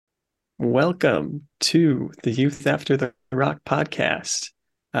Welcome to the Youth After the Rock podcast.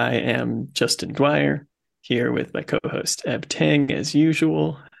 I am Justin Dwyer here with my co-host Eb Tang as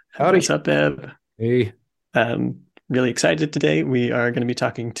usual. What's Howdy. up, Eb? Hey. Really excited today. We are going to be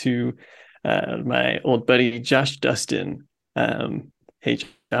talking to my old buddy Josh Dustin. Hey,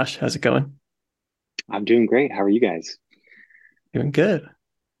 Josh, how's it going? I'm doing great. How are you guys? Doing good.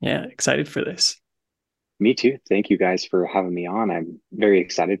 Yeah, excited for this. Me too. Thank you guys for having me on. I'm very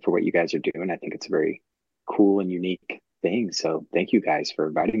excited for what you guys are doing. I think it's a very cool and unique thing. So thank you guys for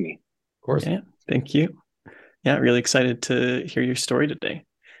inviting me. Of course. Yeah, thank you. Yeah, really excited to hear your story today.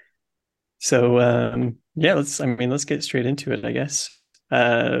 So yeah, let's get straight into it, I guess.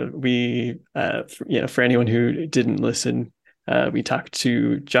 For anyone who didn't listen, we talked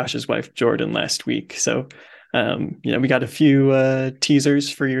to Josh's wife Jordan last week. So we got a few teasers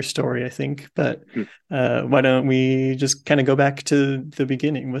for your story, I think, but Hmm. why don't we just kind of go back to the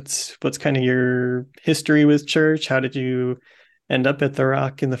beginning? What's kind of your history with church? How did you end up at the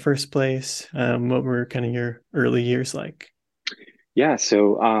Rock in the first place? What were kind of your early years like? Yeah.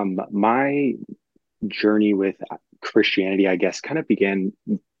 So my journey with Christianity, I guess, kind of began,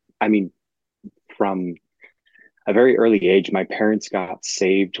 I mean, from a very early age. My parents got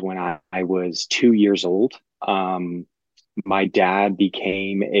saved when I was 2 years old. Um, my dad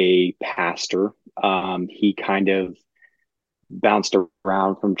became a pastor. He kind of bounced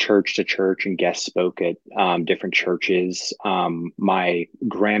around from church to church and guest spoke at different churches. My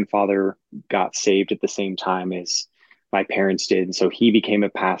grandfather got saved at the same time as my parents did. And so he became a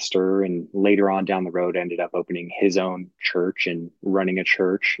pastor and later on down the road ended up opening his own church and running a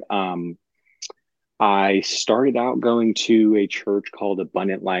church. I started out going to a church called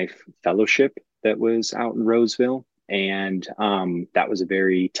Abundant Life Fellowship that was out in Roseville. And that was a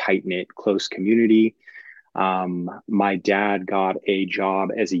very tight knit, close community. My dad got a job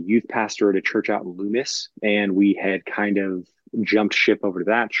as a youth pastor at a church out in Loomis, and we had kind of jumped ship over to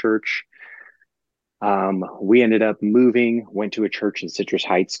that church. We ended up moving, went to a church in Citrus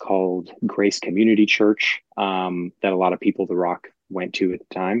Heights called Grace Community Church, that a lot of people, The Rock, went to at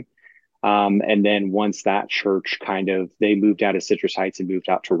the time. And then once that church kind of, they moved out of Citrus Heights and moved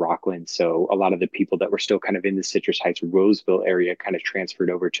out to Rockland. So a lot of the people that were still kind of in the Citrus Heights, Roseville area kind of transferred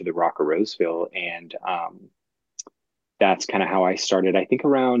over to the Rock of Roseville. And that's kind of how I started. I think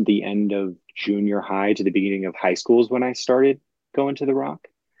around the end of junior high to the beginning of high school is when I started going to the Rock.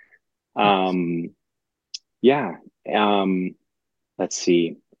 Nice. Um, yeah. Um, let's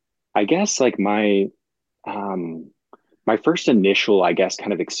see. I guess like um, my first initial, I guess,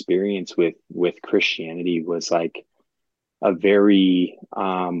 kind of experience with Christianity was like a very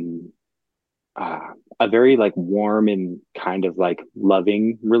uh, a very like warm and kind of like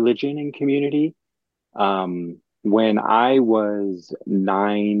loving religion and community. When I was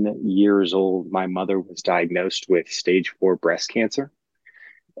 9 years old, my mother was diagnosed with stage 4 breast cancer.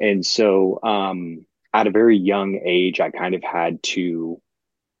 And so, at a very young age, I kind of had to,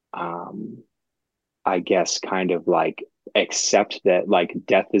 um, I guess, kind of like accept that like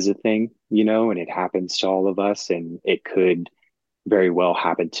death is a thing, and it happens to all of us, and it could very well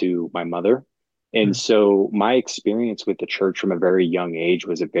happen to my mother. And Mm. so my experience with the church from a very young age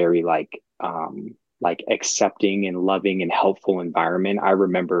was a very like accepting and loving and helpful environment. I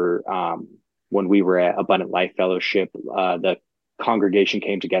remember when we were at Abundant Life Fellowship, the congregation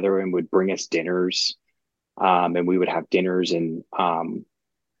came together and would bring us dinners, and we would have dinners. And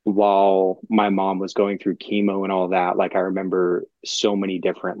while my mom was going through chemo and all that, like I remember so many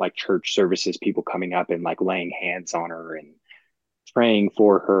different like church services, people coming up and like laying hands on her and praying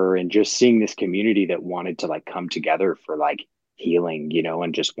for her and just seeing this community that wanted to like come together for like healing,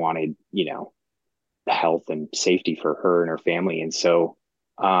 and just wanted, the health and safety for her and her family. And so,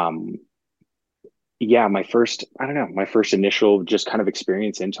 um, yeah, I don't know, my first initial just kind of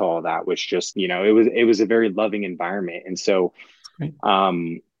experience into all that was just, it was a very loving environment. And so, That's great.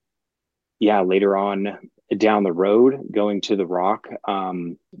 um, yeah, later on down the road, going to the Rock,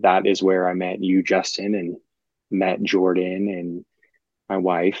 that is where I met you, Justin, and met Jordan and my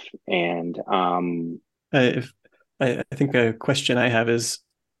wife. And If I think a question I have is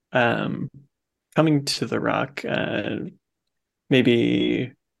um, coming to the Rock.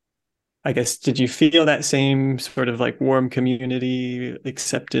 Maybe I guess did you feel that same sort of like warm community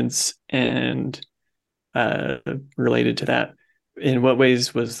acceptance and uh, related to that? In what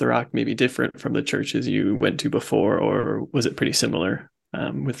ways was the Rock maybe different from the churches you went to before, or was it pretty similar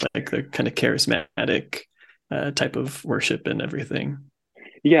with like the kind of charismatic type of worship and everything?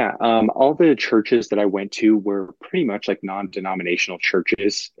 yeah, all the churches that I went to were pretty much like non-denominational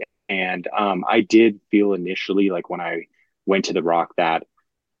churches. And I did feel initially like when I went to the Rock that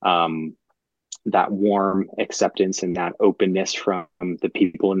um, that warm acceptance and that openness from the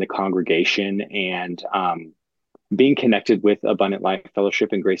people in the congregation, and being connected with Abundant Life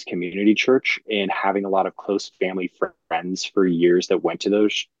Fellowship and Grace Community Church, and having a lot of close family friends for years that went to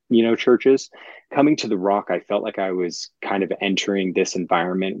those, churches. Coming to the Rock, I felt like I was kind of entering this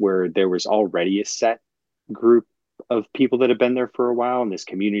environment where there was already a set group of people that have been there for a while, in this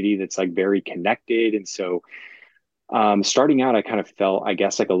community that's like very connected. And so starting out, I kind of felt, I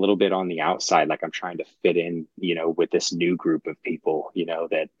guess, like a little bit on the outside, like I'm trying to fit in, with this new group of people,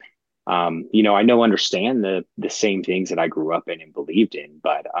 that I know understand the same things that I grew up in and believed in,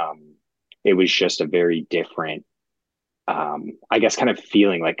 but it was just a very different, I guess, kind of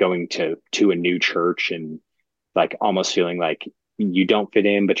feeling like going to a new church, and like almost feeling like you don't fit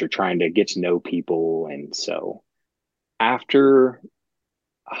in, but you're trying to get to know people. And so after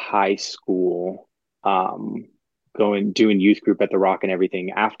high school, going doing youth group at the Rock and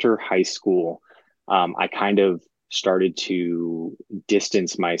everything, after high school, I kind of started to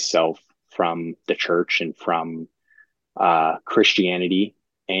distance myself from the church and from Christianity.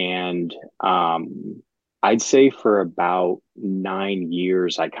 And I'd say for about 9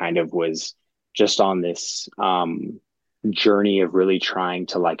 years, I kind of was just on this journey of really trying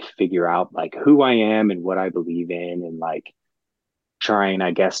to like figure out like who I am and what I believe in, and like trying,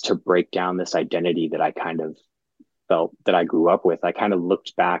 I guess, to break down this identity that I kind of felt that I grew up with. I kind of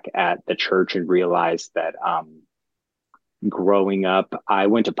looked back at the church and realized that growing up, I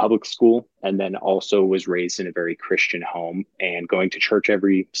went to public school and then also was raised in a very Christian home, and going to church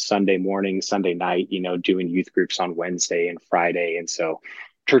every Sunday morning, Sunday night, doing youth groups on Wednesday and Friday. And so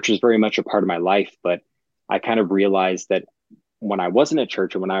church was very much a part of my life. But I kind of realized that when I wasn't at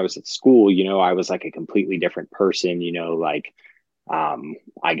church and when I was at school, I was like a completely different person, like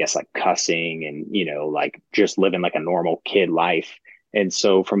I guess like cussing and, like just living like a normal kid life. And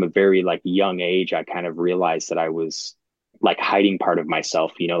so from a very like young age, I kind of realized that I was like hiding part of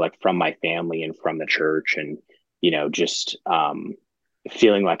myself, like from my family and from the church, and, just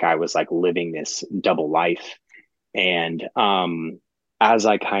feeling like I was like living this double life. And as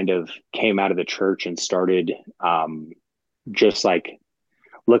I kind of came out of the church and started just like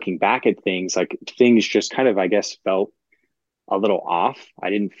looking back at things, like things just kind of, I guess, felt a little off. I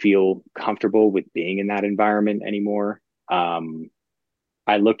didn't feel comfortable with being in that environment anymore.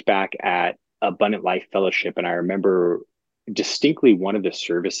 I looked back at Abundant Life Fellowship, and I remember distinctly one of the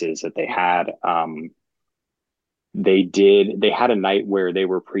services that they had. They had a night where they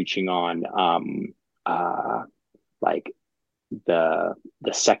were preaching on like the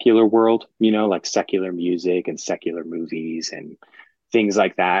secular world, like secular music and secular movies and things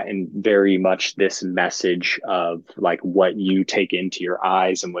like that, and very much this message of like what you take into your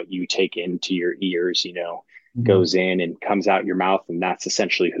eyes and what you take into your ears, Mhm. goes in and comes out your mouth, and that's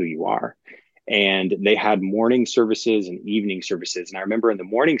essentially who you are. And they had morning services and evening services, and I remember in the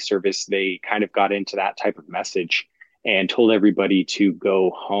morning service they kind of got into that type of message and told everybody to go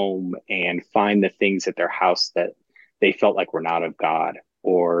home and find the things at their house that they felt like were not of God,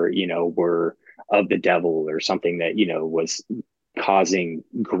 or were of the devil, or something that was causing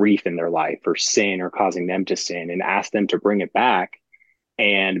grief in their life or sin, or causing them to sin, and ask them to bring it back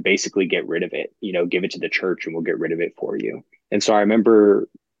and basically get rid of it, give it to the church and we'll get rid of it for you. And so I remember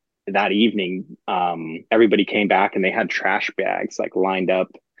that evening, everybody came back and they had trash bags like lined up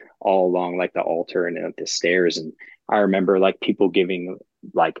all along like the altar and the stairs. And I remember like people giving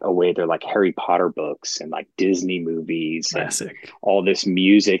like away their like Harry Potter books and like Disney movies and Classic. all this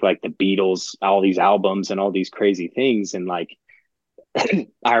music, like the Beatles, all these albums and all these crazy things. And like,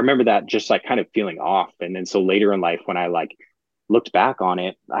 I remember that just like kind of feeling off. And then so later in life, when I like looked back on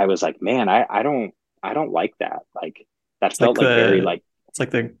it, I was like, man, I don't like that. Like that It's like felt like very the like, it's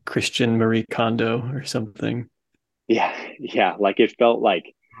like the Christian Marie Kondo or something. yeah, yeah. Like it felt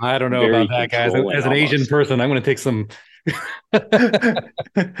like I don't know about very that, guys. controlling As an Asian almost. person, I'm going to take some.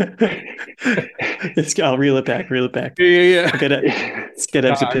 I'll reel it back, reel it back. Yeah, yeah, I'll yeah. let's get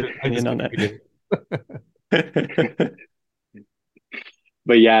No, Ev's I'm just opinion on kidding with you. that.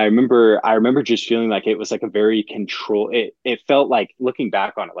 But yeah, I remember just feeling like it was like a very it felt like, looking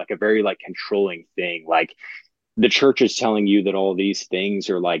back on it, like a very like controlling thing. Like the church is telling you that all these things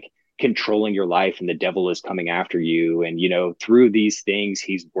are like controlling your life and the devil is coming after you, and through these things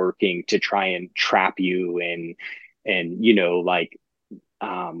he's working to try and trap you and like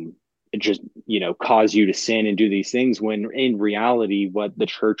um just cause you to sin and do these things, when in reality what the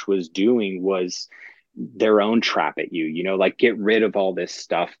church was doing was their own trap at you, like get rid of all this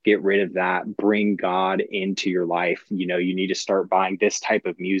stuff, get rid of that, bring God into your life. You need to start buying this type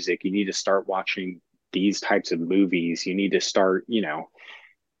of music, you need to start watching these types of movies, you need to start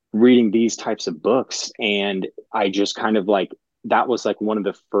reading these types of books, and I just kind of like, that was like one of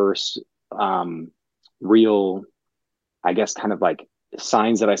the first real, I guess, kind of like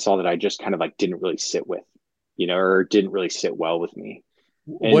signs that I saw that I just kind of like didn't really sit with, or didn't really sit well with me.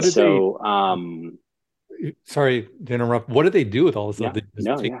 And What did they, so, sorry to interrupt. What did they do with all this stuff? yeah, They just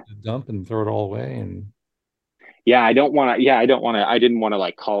no, take yeah. the dump and throw it all away? And I don't want to, I didn't want to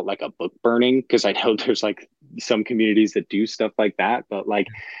like call it like a book burning, because I know there's like some communities that do stuff like that, but like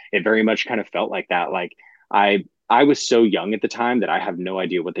it very much kind of felt like that. Like I was so young at the time that I have no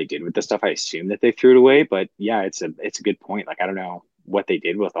idea what they did with the stuff. I assume that they threw it away, but yeah, it's a good point. Like I don't know what they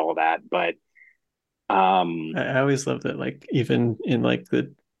did with all that, but I always love that, like even in like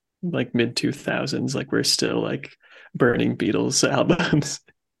the like mid 2000s, like we're still like burning Beatles albums.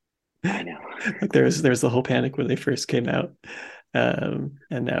 I know. Like there's the whole panic when they first came out, and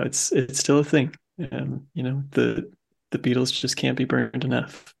now it's still a thing. The Beatles just can't be burned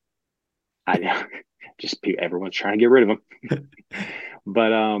enough. I know. Just everyone's trying to get rid of them.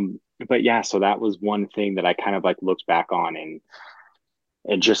 But but yeah, so that was one thing that I kind of like looked back on, and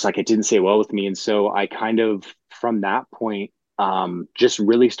just like it didn't sit well with me. And so I kind of, from that point, just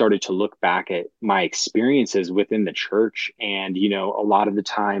really started to look back at my experiences within the church. And, a lot of the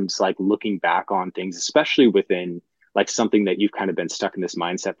times, like looking back on things, especially within like something that you've kind of been stuck in this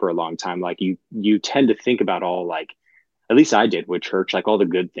mindset for a long time, like you tend to think about all, like, at least I did with church, like all the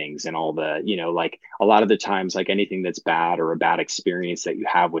good things and all the, like a lot of the times, like anything that's bad or a bad experience that you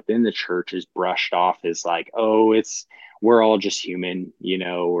have within the church is brushed off as like, oh, we're all just human,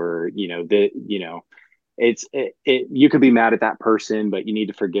 or, you could be mad at that person, but you need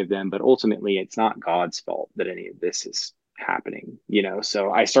to forgive them. But ultimately, it's not God's fault that any of this is happening,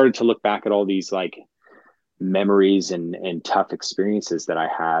 So I started to look back at all these like memories and tough experiences that I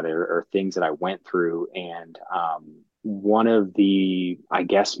had, or things that I went through. And one of the, I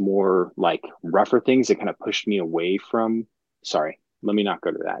guess, more like rougher things that kind of pushed me away from, sorry, let me not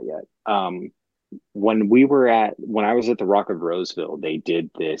go to that yet. When I was at the Rock of Roseville, they did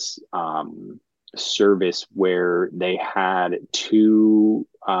this service where they had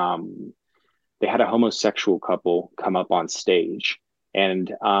a homosexual couple come up on stage,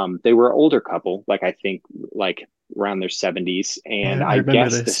 and they were an older couple, like I think like around their 70s. And I I remember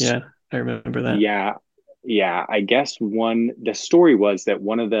guess this. this, Yeah, I remember that. yeah, yeah, I guess the story was that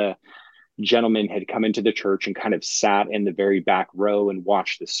one of the gentlemen had come into the church and kind of sat in the very back row and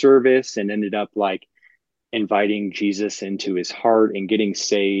watched the service, and ended up like inviting Jesus into his heart and getting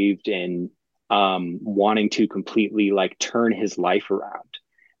saved, and wanting to completely like turn his life around.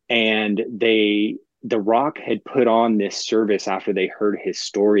 And the Rock had put on this service after they heard his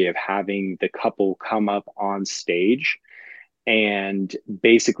story of having the couple come up on stage and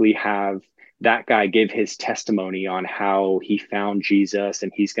basically have that guy give his testimony on how he found Jesus,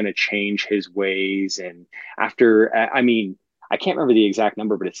 and he's going to change his ways. And after, I mean, I can't remember the exact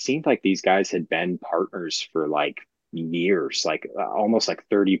number, but it seemed like these guys had been partners for like years, like almost like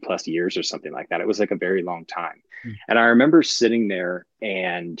 30 plus years or something like that. It was like a very long time. And I remember sitting there,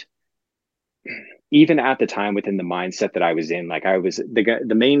 and even at the time, within the mindset that I was in, like I was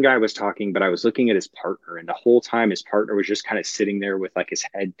the main guy was talking, but I was looking at his partner, and the whole time his partner was just kind of sitting there with like his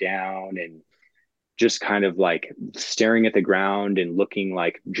head down and just kind of like staring at the ground and looking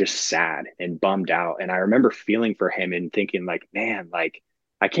like just sad and bummed out. And I remember feeling for him and thinking like, man, like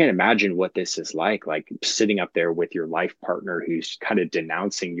I can't imagine what this is like sitting up there with your life partner who's kind of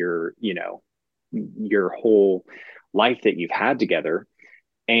denouncing your whole life that you've had together.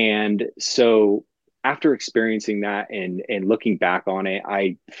 And so after experiencing that and looking back on it,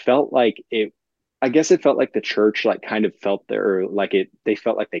 I guess it felt like the church like kind of felt there, like they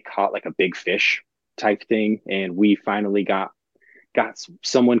felt like they caught like a big fish type thing. And we finally got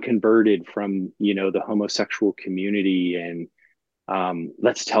someone converted from, the homosexual community. And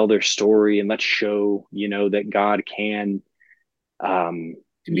let's tell their story, and let's show, that God can, to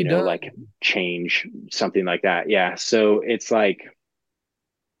be done. like change something like that. Yeah. So it's like,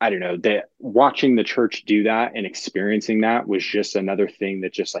 I don't know, that watching the church do that and experiencing that was just another thing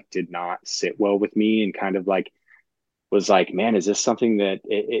that just like did not sit well with me, and kind of like was like, man, is this something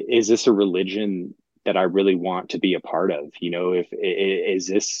is this a religion that I really want to be a part of? If is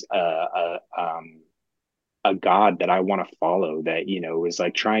this a God that I want to follow, that, is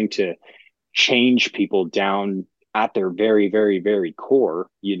like trying to change people down at their very, very, very core,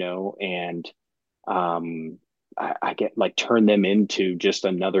 and I get like turn them into just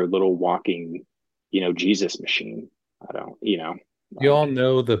another little walking, Jesus machine. I don't, You all like,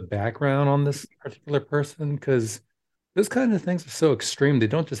 know the background on this particular person? Because those kind of things are so extreme. They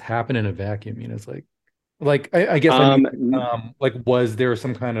don't just happen in a vacuum. It's like Like, I guess I mean, Um, like, was there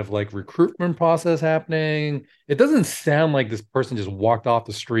some kind of like recruitment process happening? It doesn't sound like this person just walked off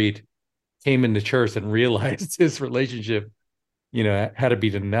the street, came into church, and realized his relationship, had to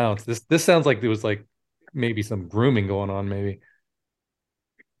be denounced. This sounds like there was like maybe some grooming going on, maybe.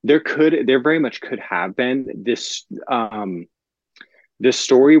 there very much could have been this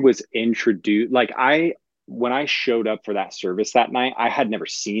story was introduced like I when I showed up for that service that night, I had never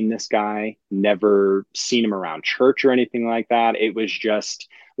seen this guy, never seen him around church or anything like that. It was just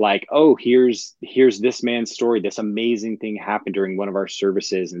like, oh, here's this man's story. This amazing thing happened during one of our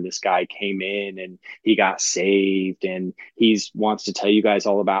services, and this guy came in and he got saved, and he's wants to tell you guys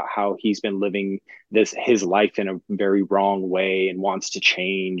all about how he's been living this his life in a very wrong way and wants to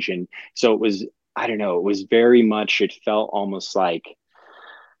change. And so it was, I don't know, it was very much, it felt almost like,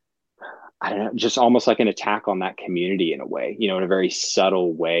 I don't know, just almost like an attack on that community in a way, in a very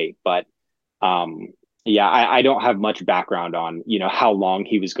subtle way. But um, yeah, I don't have much background on, how long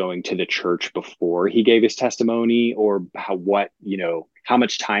he was going to the church before he gave his testimony, or how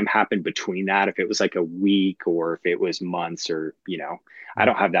much time happened between that, if it was like a week or if it was months, or, I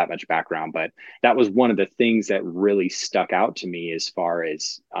don't have that much background. But that was one of the things that really stuck out to me as far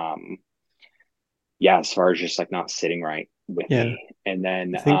as, yeah, as far as just like not sitting right with Yeah. me. And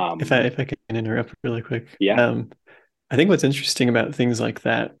then, I think if I can interrupt really quick, yeah. I think what's interesting about things like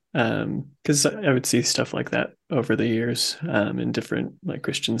that, because I would see stuff like that over the years, in different like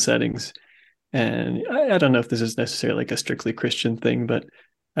Christian settings, and I don't know if this is necessarily like a strictly Christian thing, but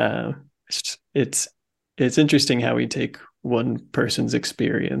uh, it's interesting how we take one person's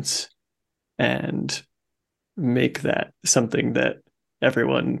experience and make that something that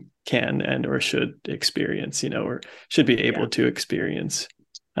everyone can and or should experience, or should be Yeah. able to experience.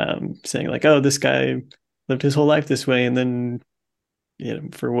 Saying like, oh, this guy lived his whole life this way, and then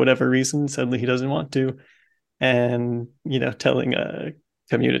for whatever reason, suddenly he doesn't want to, and telling a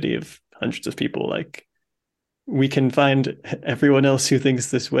community of hundreds of people like, we can find everyone else who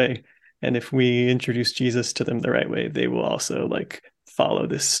thinks this way, and if we introduce Jesus to them the right way, they will also like follow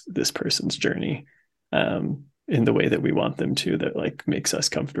this person's journey, in the way that we want them to, that like makes us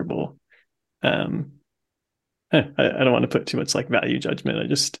comfortable. um I don't want to put too much like value judgment.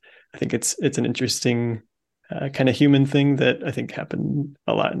 I think it's an interesting kind of human thing that I think happened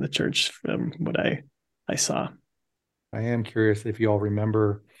a lot in the church from what I saw. I am curious if you all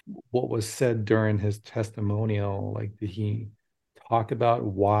remember what was said during his testimonial. Like, did he talk about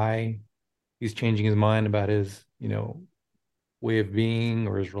why he's changing his mind about his, way of being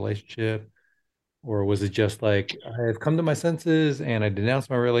or his relationship? Or was it just like, I have come to my senses and I denounced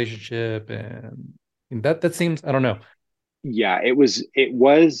my relationship? And that seems, I don't know. Yeah, it was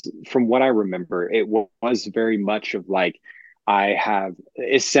from what I remember, was very much of like, I've had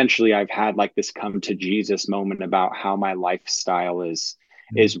like this come to Jesus moment about how my lifestyle is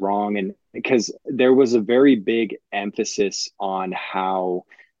wrong. And because there was a very big emphasis on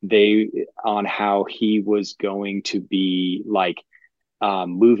they how he was going to be like,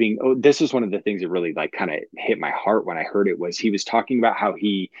 moving. Oh, this was one of the things that really like kind of hit my heart when I heard it. Was he was talking about how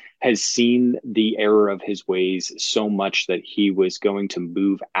he has seen the error of his ways so much that he was going to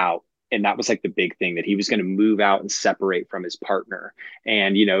move out. And that was like the big thing, that he was going to move out and separate from his partner.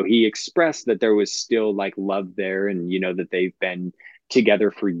 And, he expressed that there was still like love there, and, that they've been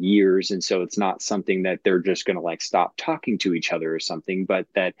together for years. And so it's not something that they're just going to like stop talking to each other or something, but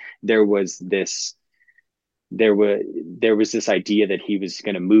that there was this there was this idea that he was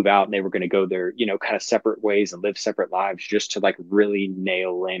going to move out and they were going to go their, kind of separate ways and live separate lives, just to like really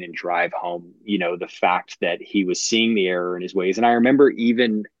nail in and drive home, the fact that he was seeing the error in his ways. And I remember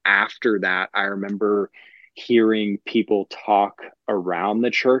even after that, I remember hearing people talk around the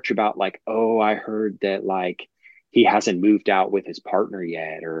church about like, oh, I heard that like he hasn't moved out with his partner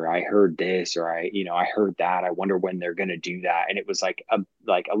yet, or I heard this, or I heard that, I wonder when they're going to do that. And it was like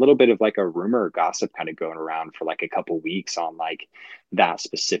a little bit of like a rumor or gossip kind of going around for like a couple weeks on like that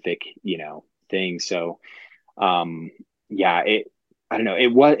specific, thing. So yeah, I don't know,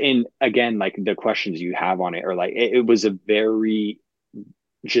 it was, and again, like the questions you have on it, or like it was a very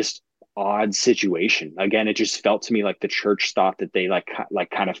just odd situation. Again, it just felt to me like the church thought that they like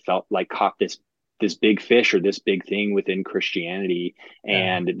kind of felt like caught this big fish, or this big thing within Christianity,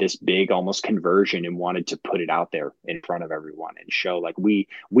 Yeah. and this big almost conversion, and wanted to put it out there in front of everyone and show like we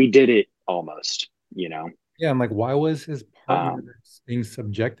did it almost, Yeah, I'm like, why was his partner um being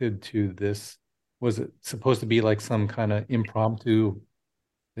subjected to this? Was it supposed to be like some kind of impromptu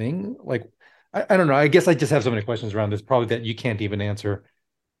thing? Like, I don't know. I guess I just have so many questions around this, probably that you can't even answer.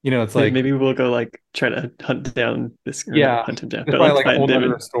 It's like, Maybe we'll go like try to hunt down this, or not yeah, hunt him down, it's but probably like like a whole find him,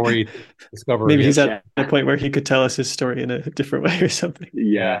 nother and story to discover maybe him. he's at Yeah. a point where he could tell us his story in a different way or something.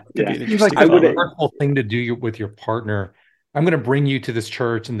 Yeah. Yeah. Could Yeah. be an Seems like interesting I such a would, follow-up. hurtful thing to do with your partner. I'm going to bring you to this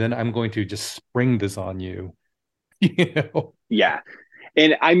church and then I'm going to just spring this on you. You know? yeah.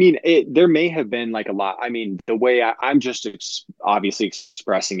 And I mean, there may have been like a lot. I mean, the way I'm just obviously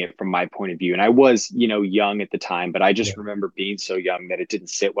expressing it from my point of view. And I was, young at the time, but I Yeah. just remember being so young that it didn't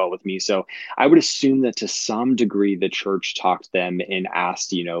sit well with me. So I would assume that to some degree, the church talked to them and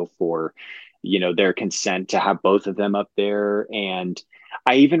asked, for, their consent to have both of them up there. And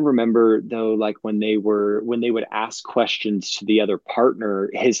I even remember though, like when they would ask questions to the other partner,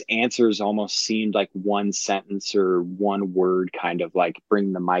 his answers almost seemed like one sentence or one word, kind of like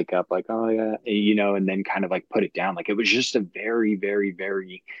bring the mic up, like, oh yeah, and then kind of like put it down. Like it was just a very, very,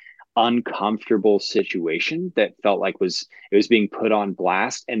 very uncomfortable situation that felt like it was being put on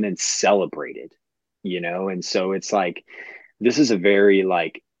blast and then celebrated, and so it's like this is a very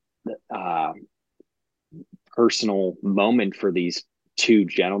like uh personal moment for these two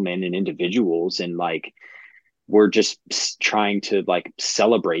gentlemen and individuals, and like we're just trying to like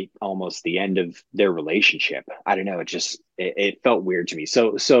celebrate almost the end of their relationship. I don't know, it felt weird to me.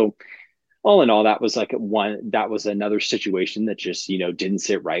 So all in all, that was another situation that just didn't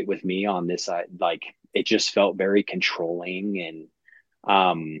sit right with me on this side. Like it just felt very controlling. And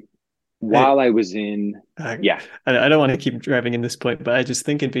I, while I was in I, yeah. I don't want to keep driving in this point, but I just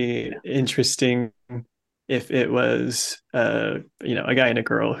think it'd be interesting if it was, a guy and a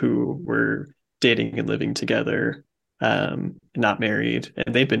girl who were dating and living together, not married,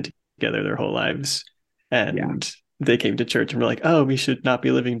 and they've been together their whole lives, Yeah. and they came to church and were like, "Oh, we should not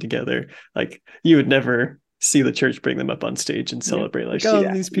be living together." Like you would never see the church bring them up on stage and Never celebrate, like, see "Oh,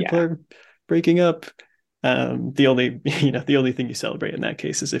 that. these people Yeah. are breaking up." The only the only thing you celebrate in that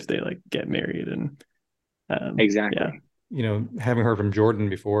case is if they like get married, and yeah. Exactly. Having heard from Jordan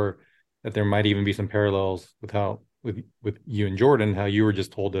before that there might even be some parallels with how with you and Jordan, how you were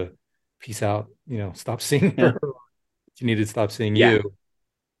just told to peace out, stop seeing Yeah. her. You needed to stop seeing Yeah. you,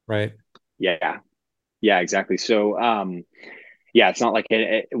 right? Yeah. Yeah, exactly. So yeah, it's not like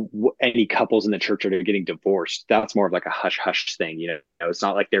any couples in the church that are getting divorced. That's more of like a hush hush thing. It's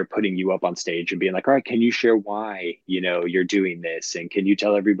not like they're putting you up on stage and being like, all right, can you share why, you're doing this? And can you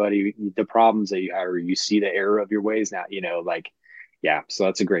tell everybody the problems that you have, or you see the error of your ways now, like, yeah. So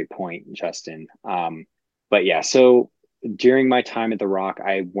that's a great point, Justin. But yeah, so during my time at the Rock,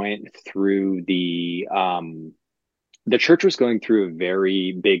 I went through the church was going through a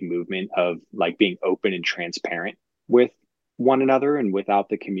very big movement of like being open and transparent with one another and without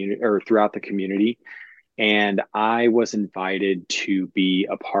the community or throughout the community. And I was invited to be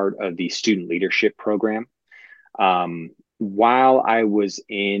a part of the student leadership program. While I was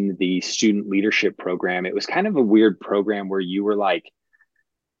in the student leadership program, it was kind of a weird program where you were like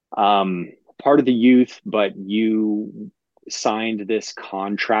um, part of the youth, but you signed this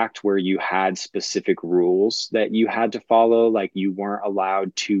contract where you had specific rules that you had to follow. Like you weren't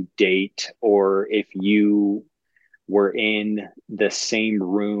allowed to date, or if you were in the same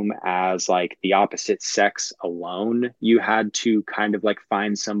room as like the opposite sex alone, you had to kind of like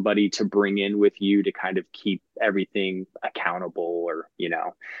find somebody to bring in with you to kind of keep everything accountable. Or,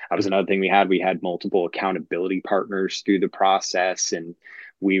 that was another thing we had multiple accountability partners through the process. And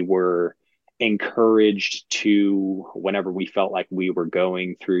we were encouraged to, whenever we felt like we were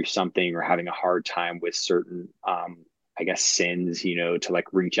going through something or having a hard time with certain I guess sins, to like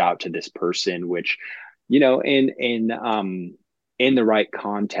reach out to this person, which in the right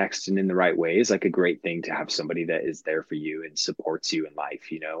context and in the right way is like a great thing to have somebody that is there for you and supports you in life.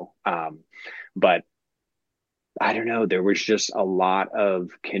 But I don't know, there was just a lot of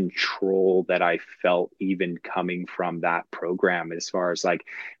control that I felt even coming from that program, as far as like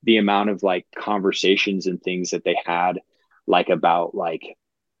the amount of like conversations and things that they had, like about like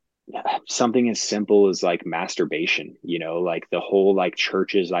something as simple as like masturbation, like the whole like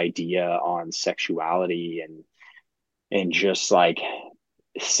church's idea on sexuality and just like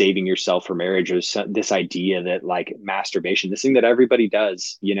saving yourself for marriage, or this idea that like masturbation, this thing that everybody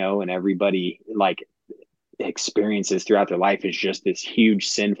does, and everybody like experiences throughout their life, is just this huge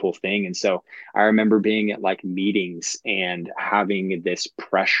sinful thing. And so I remember being at like meetings and having this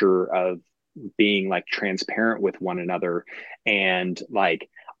pressure of being like transparent with one another, and like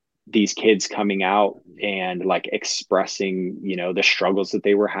these kids coming out and like expressing, the struggles that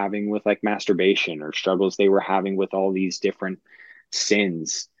they were having with like masturbation, or struggles they were having with all these different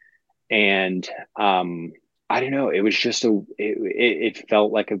sins. And I don't know, it was just it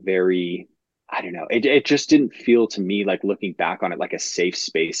felt like a very I don't know. It just didn't feel to me, like looking back on it, like a safe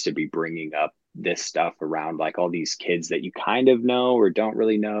space to be bringing up this stuff around like all these kids that you kind of know or don't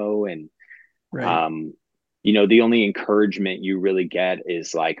really know. And Right. um, the only encouragement you really get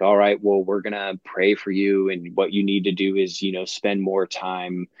is like, all right, well, we're gonna pray for you, and what you need to do is, spend more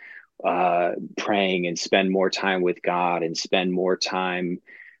time praying, and spend more time with God, and spend more time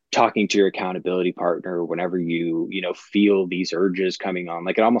talking to your accountability partner whenever feel these urges coming on.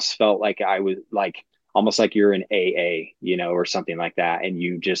 Like it almost felt like I was like almost like you're in AA, or something like that, and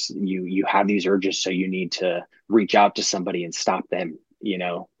you just you have these urges, so you need to reach out to somebody and stop them.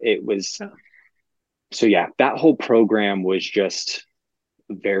 It was Yeah. so yeah, that whole program was just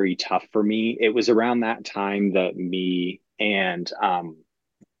very tough for me. It was around that time that me and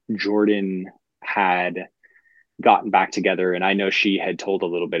Jordan had gotten back together. And I know she had told a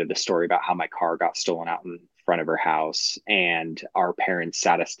little bit of the story about how my car got stolen out in front of her house, and our parents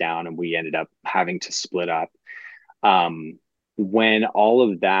sat us down and we ended up having to split up. Um, when all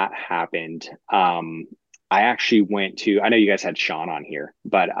of that happened, I actually went to, I know you guys had Sean on here,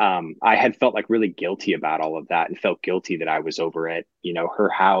 but I had felt like really guilty about all of that, and felt guilty that I was over at, her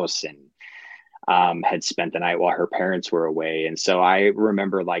house, and had spent the night while her parents were away. And so I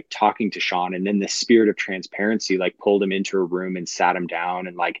remember like talking to Sean, and then the spirit of transparency like pulled him into a room and sat him down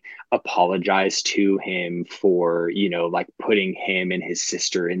and like apologized to him for, like putting him and his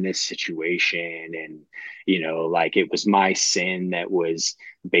sister in this situation. And, like it was my sin that was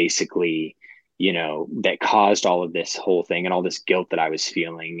basically, that caused all of this whole thing and all this guilt that I was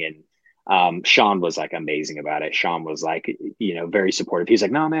feeling. And Sean was like amazing about it. Sean was like, very supportive. He's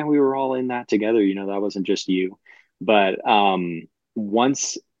like, no, man, we were all in that together. That wasn't just you. But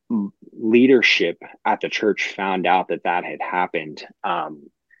once leadership at the church found out that that had happened,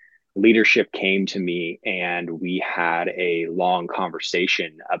 leadership came to me, and we had a long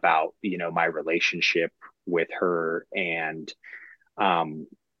conversation about, my relationship with her. And um,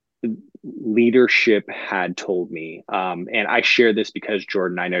 leadership had told me, and I share this because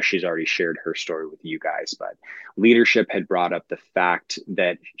Jordan, I know she's already shared her story with you guys, but leadership had brought up the fact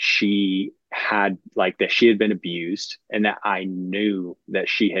that she had been abused, and that I knew that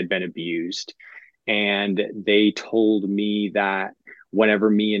she had been abused. And they told me that whenever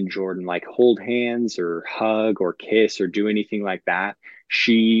me and Jordan like hold hands or hug or kiss or do anything like that,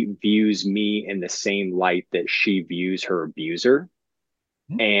 she views me in the same light that she views her abuser,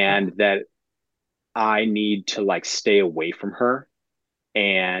 and that I need to like stay away from her.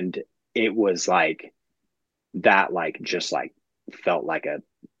 And it was like that, like just like felt like a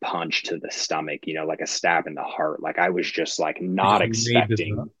punch to the stomach, like a stab in the heart. Like I was just like not Because you made this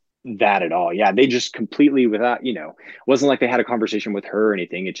expecting up. that at all. Yeah, they just completely without, wasn't like they had a conversation with her or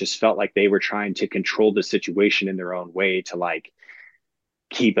anything. It just felt like they were trying to control the situation in their own way to like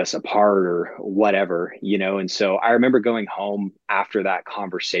keep us apart or whatever. And so I remember going home after that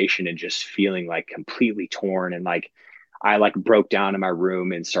conversation and just feeling like completely torn, and like I like broke down in my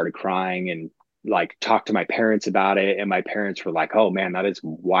room and started crying, and like talked to my parents about it, and my parents were like, "Oh man, that is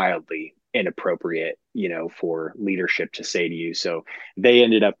wildly inappropriate, for leadership to say to you." So they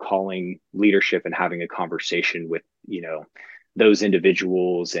ended up calling leadership and having a conversation with, those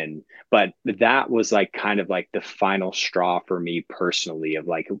individuals. And but that was like kind of like the final straw for me personally, of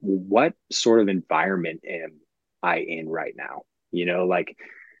like, what sort of environment am I in right now? Like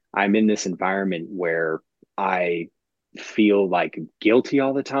I'm in this environment where I feel like guilty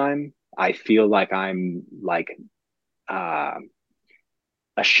all the time. I feel like I'm like uh,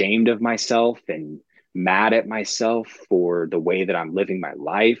 ashamed of myself and mad at myself for the way that I'm living my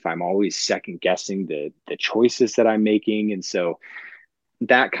life. I'm always second guessing the choices that I'm making. And so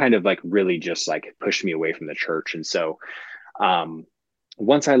that kind of like really just like pushed me away from the church. And so um,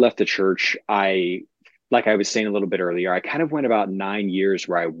 once I left the church, like I was saying a little bit earlier, I kind of went about 9 years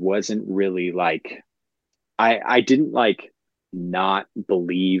where I wasn't really like, I didn't like not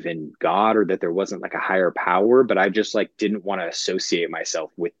believe in God, or that there wasn't like a higher power, but I just like didn't want to associate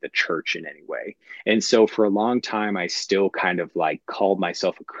myself with the church in any way. And so for a long time, I still kind of like called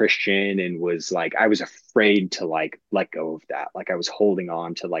myself a Christian, and was like, I was afraid to like let go of that. Like I was holding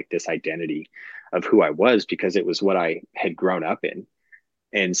on to like this identity of who I was, because it was what I had grown up in.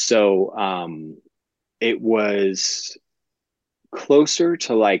 And so it was closer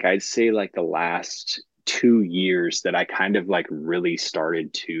to like, I'd say like the last 2 years that I kind of like really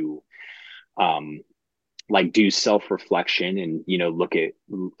started to um like do self-reflection, and look at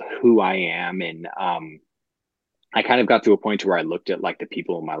who I am. And I kind of got to a point where I looked at like the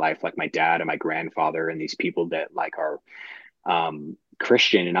people in my life, like my dad and my grandfather, and these people that like are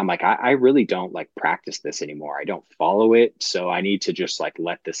Christian, and I'm like, I really don't like practice this anymore. I don't follow it, so I need to just like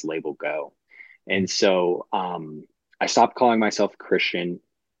let this label go. And so I stopped calling myself a Christian.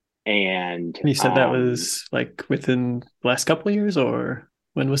 And You said that was like within the last couple of years, or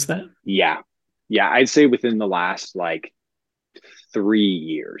when was that? yeah, yeah, I'd say within the last like 3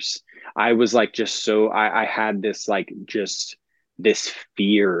 years. I was like just so I had this like just this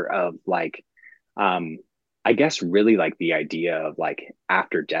fear of like um I guess really like the idea of like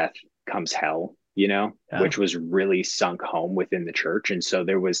after death comes hell, you know, Yeah. which was really sunk home within the church. And so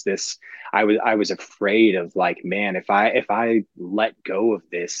there was this I was afraid of like, man, if I let go of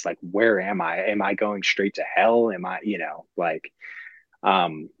this, like where am I? Am I going straight to hell? Am I, you know, like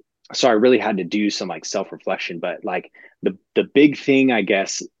um so I really had to do some like self-reflection, but like the big thing I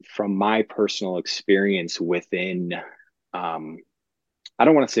guess from my personal experience within um I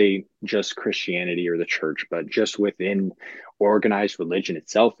don't want to say just Christianity or the church, but just within organized religion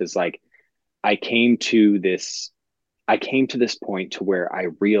itself is like I came to this I came to this point to where I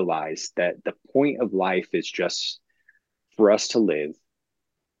realized that the point of life is just for us to live,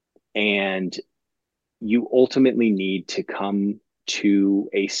 and you ultimately need to come to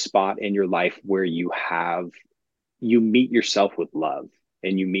a spot in your life where you meet yourself with love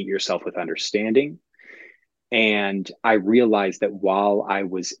and you meet yourself with understanding. And I realized that while I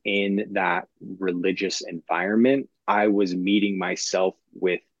was in that religious environment, I was meeting myself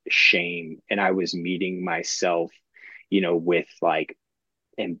with shame, and I was meeting myself, you know, with like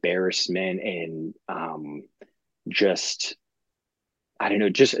embarrassment and just I don't know,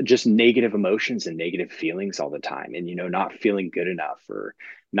 just negative emotions and negative feelings all the time, and you know, not feeling good enough or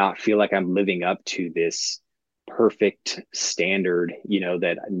not feel like I'm living up to this perfect standard, you know,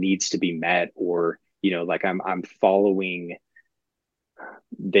 that needs to be met, or you know, like I'm following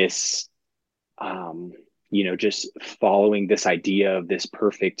this um you know, just following this idea of this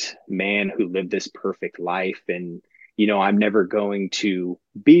perfect man who lived this perfect life. And you know, I'm never going to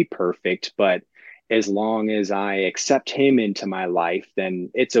be perfect, but as long as I accept him into my life,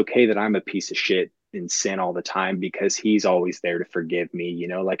 then it's okay that I'm a piece of shit and sin all the time, because he's always there to forgive me. You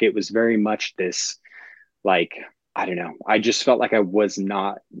know, like it was very much this like I don't know, I just felt like I was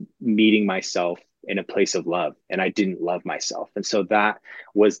not meeting myself in a place of love, and I didn't love myself. And so that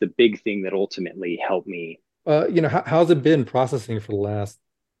was the big thing that ultimately helped me. How's it been processing for the last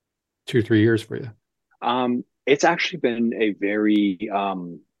 2, 3 years for you? It's actually been a very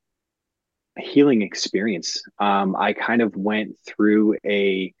healing experience. I kind of went through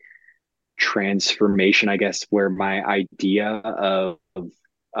a transformation, I guess, where my idea of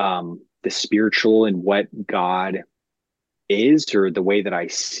the spiritual and what God is, or the way that I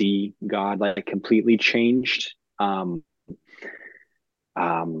see God, like completely changed. Um,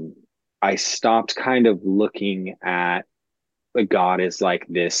 I stopped kind of looking at God as like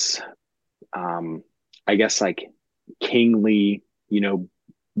this, um, I guess, like kingly, you know,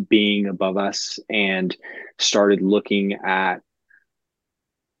 being above us, and started looking at,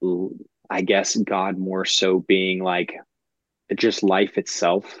 I guess, God more so being like just life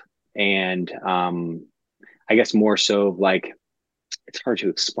itself. And I guess more so of like, it's hard to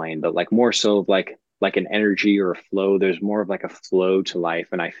explain, but like more so of like an energy or a flow. There's more of like a flow to life,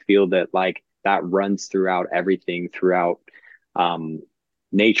 and I feel that like that runs throughout everything, throughout um,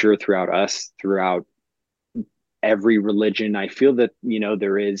 nature, throughout us, throughout every religion. I feel that you know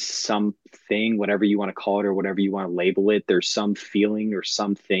there is something, whatever you want to call it or whatever you want to label it. There's some feeling or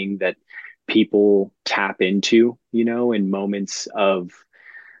something that people tap into, you know, in moments of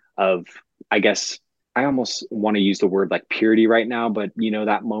I guess I almost want to use the word like purity right now, but you know,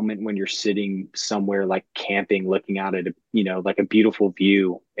 that moment when you're sitting somewhere like camping, looking out at a, you know, like a beautiful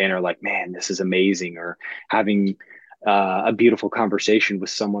view, and are like, man, this is amazing, or having a beautiful conversation with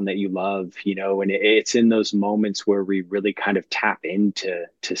someone that you love, you know, and it's in those moments where we really kind of tap into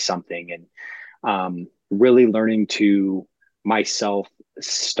something. And really learning to myself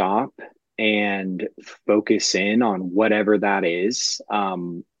stop and focus in on whatever that is,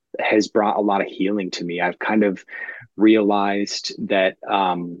 has brought a lot of healing to me. I've kind of realized that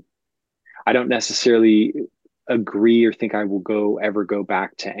I don't necessarily agree or think I will ever go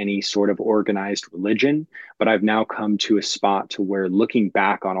back to any sort of organized religion, but I've now come to a spot to where looking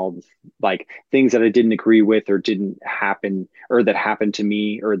back on all the like things that I didn't agree with or didn't happen, or that happened to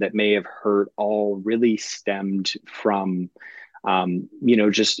me, or that may have hurt, all really stemmed from you know,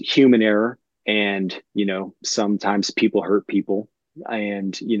 just human error. And you know, sometimes people hurt people,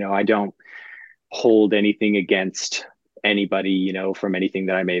 and you know, I don't hold anything against anybody, you know, from anything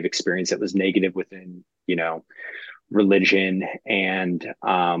that I may have experienced that was negative within, you know, religion. And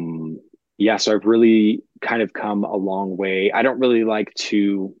yeah, so I've really kind of come a long way. I don't really like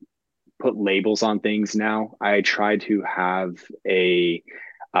to put labels on things now. I try to have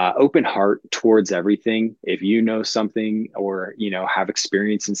open heart towards everything. If you know something or, have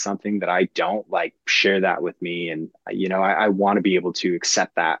experience in something that I don't, like, share that with me. And, I want to be able to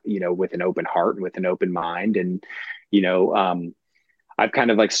accept that, with an open heart and with an open mind. And, you know, um, I've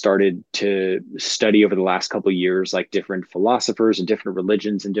kind of like started to study over the last couple of years, like different philosophers and different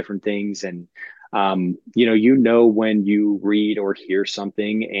religions and different things. And, when you read or hear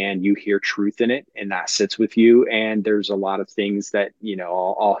something and you hear truth in it and that sits with you. And there's a lot of things that,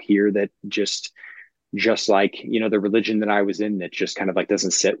 I'll hear that just like, the religion that I was in that just kind of like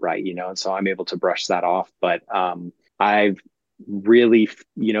doesn't sit right, and so I'm able to brush that off. But I've really,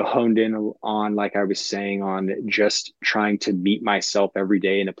 honed in on, like I was saying, on just trying to meet myself every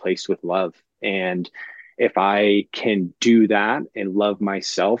day in a place with love. And if I can do that and love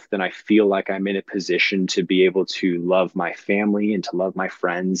myself, then I feel like I'm in a position to be able to love my family and to love my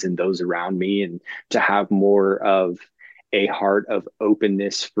friends and those around me, and to have more of a heart of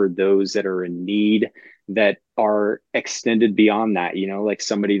openness for those that are in need, that are extended beyond that, like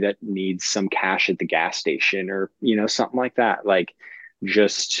somebody that needs some cash at the gas station, or, something like that. Like,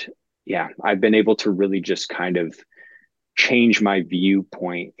 just, yeah, I've been able to really just kind of change my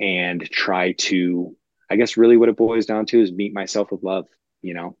viewpoint and try to, I guess really what it boils down to is meet myself with love,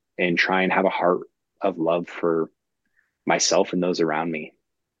 and try and have a heart of love for myself and those around me.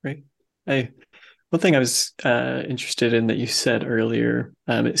 Right. One thing I was interested in that you said earlier,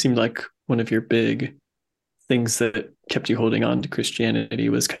 it seemed like one of your big things that kept you holding on to Christianity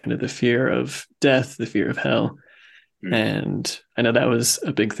was kind of the fear of death, the fear of hell. Mm. And I know that was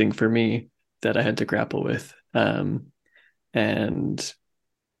a big thing for me that I had to grapple with. And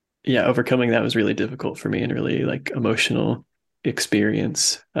yeah, overcoming that was really difficult for me, and really like emotional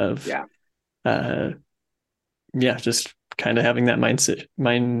experience of, just kind of having that mindset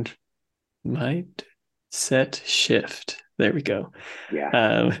shift. There we go.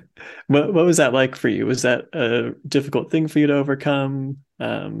 Yeah. What was that like for you? Was that a difficult thing for you to overcome?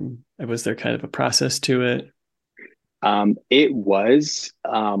 Was there kind of a process to it? It was.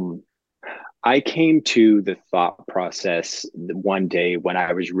 I came to the thought process one day when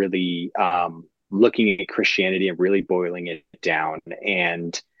I was really looking at Christianity and really boiling it down.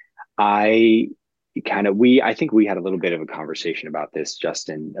 And I I think we had a little bit of a conversation about this,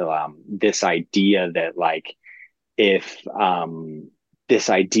 Justin, this idea that, like, if this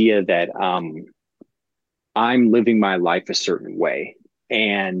idea that I'm living my life a certain way,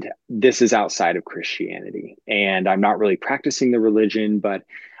 and this is outside of Christianity, and I'm not really practicing the religion, but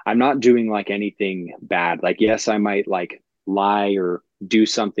I'm not doing like anything bad. Like, yes, I might like lie or do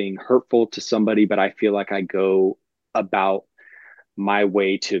something hurtful to somebody, but I feel like I go about my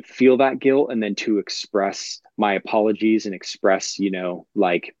way to feel that guilt and then to express my apologies and express,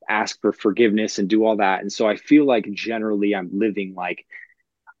 like ask for forgiveness and do all that. And so I feel like generally I'm living like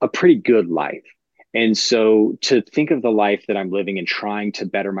a pretty good life. And so to think of the life that I'm living and trying to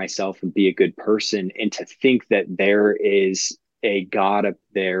better myself and be a good person, and to think that there is a God up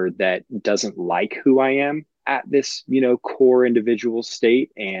there that doesn't like who I am at this, core individual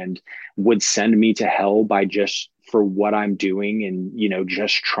state, and would send me to hell by just for what I'm doing, and,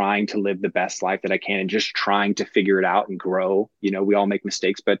 just trying to live the best life that I can, and just trying to figure it out and grow. We all make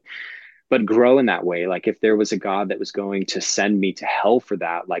mistakes, but grow in that way. Like, if there was a God that was going to send me to hell for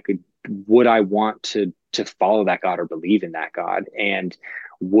that, like, would I want to follow that God or believe in that God? And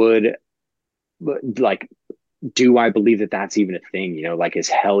would, like, do I believe that that's even a thing? Like, is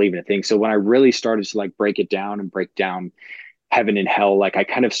hell even a thing? So when I really started to like break it down and break down heaven and hell, like, I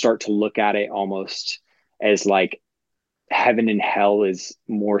kind of start to look at it almost as like heaven and hell is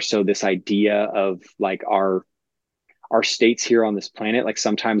more so this idea of like our states here on this planet. Like,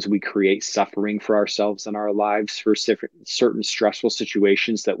 sometimes we create suffering for ourselves in our lives for certain stressful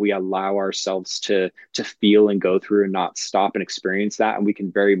situations that we allow ourselves to feel and go through and not stop and experience that. And we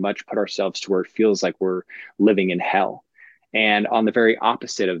can very much put ourselves to where it feels like we're living in hell. And on the very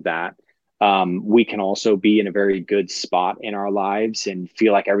opposite of that, we can also be in a very good spot in our lives and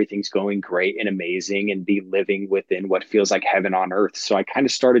feel like everything's going great and amazing, and be living within what feels like heaven on earth. So I kind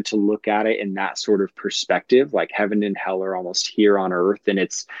of started to look at it in that sort of perspective, like heaven and hell are almost here on earth, and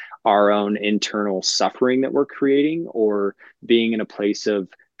it's our own internal suffering that we're creating, or being in a place of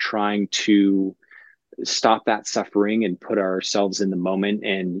trying to stop that suffering and put ourselves in the moment,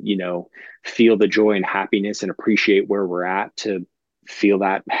 and, feel the joy and happiness and appreciate where we're at, to feel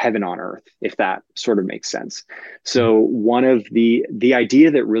that heaven on earth, if that sort of makes sense. So one of the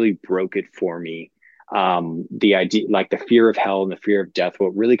idea that really broke it for me, the idea, like the fear of hell and the fear of death,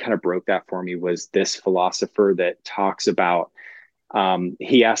 what really kind of broke that for me was this philosopher that talks about,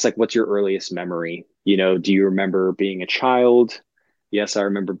 he asked, like, what's your earliest memory? Do you remember being a child? Yes, I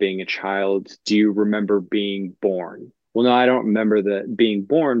remember being a child. Do you remember being born? Well, no, I don't remember the being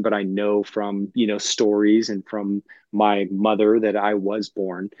born, but I know from, stories and from my mother that I was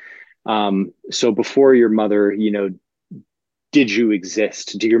born. So before your mother, did you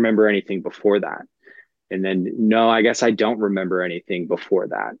exist? Do you remember anything before that? And then, no, I guess I don't remember anything before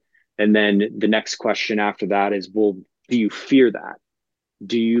that. And then the next question after that is, well, do you fear that?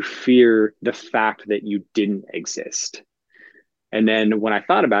 Do you fear the fact that you didn't exist? And then when I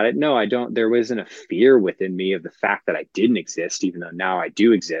thought about it, no, I don't. There wasn't a fear within me of the fact that I didn't exist, even though now I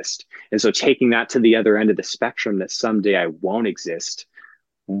do exist. And so taking that to the other end of the spectrum, that someday I won't exist,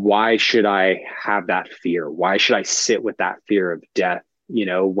 why should I have that fear? Why should I sit with that fear of death?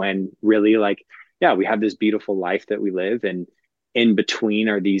 When really, like, yeah, we have this beautiful life that we live, and in between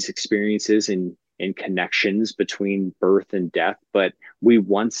are these experiences and connections between birth and death, but we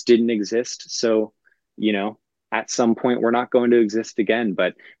once didn't exist. So, you know, at some point we're not going to exist again.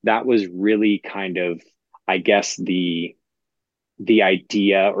 But that was really kind of, I guess, the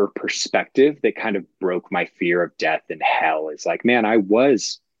idea or perspective that kind of broke my fear of death and hell. Is like, man, I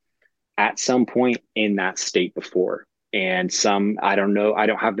was at some point in that state before. And I don't know, I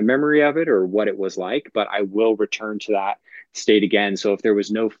don't have the memory of it or what it was like, but I will return to that state again. So if there was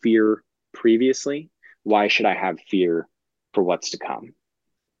no fear previously, why should I have fear for what's to come?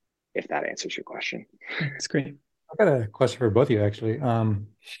 If that answers your question. That's great. I've got a question for both of you, actually.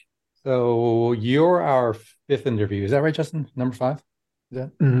 So you're our fifth interview. Is that right, Justin? Number five? Is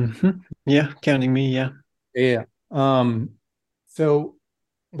that? Yeah, counting me. Yeah. Yeah. So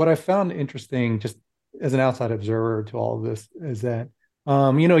what I found interesting, just as an outside observer to all of this, is that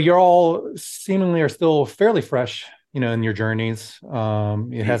you're all seemingly are still fairly fresh, in your journeys.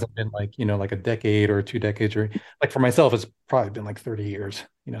 It hasn't been like, like a decade or 2 decades, or like for myself, it's probably been like 30 years,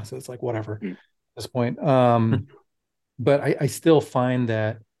 so it's like whatever at this point. But I still find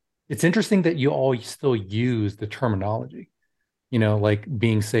that it's interesting that you all still use the terminology, like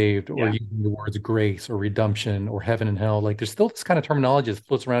being saved, or using the words grace or redemption or heaven and hell. Like there's still this kind of terminology that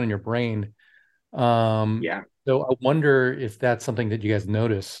floats around in your brain. So I wonder if that's something that you guys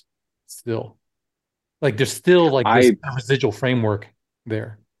notice still. Like there's still like this residual framework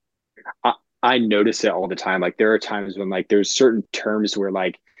there. I notice it all the time. Like there are times when like there's certain terms where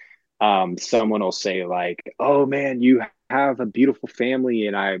like someone will say like, oh man, you have a beautiful family,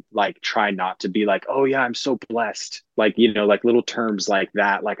 and I like try not to be like, oh yeah, I'm so blessed, like like little terms like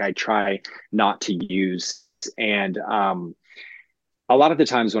that, like I try not to use. And a lot of the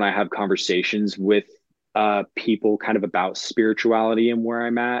times when I have conversations with people kind of about spirituality and where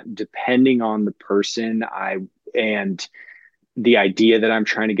I'm at, depending on the person and the idea that I'm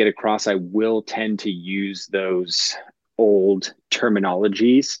trying to get across, I will tend to use those old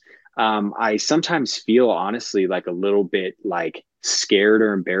terminologies. I sometimes feel honestly like a little bit like scared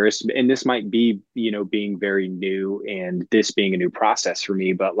or embarrassed. And this might be, being very new and this being a new process for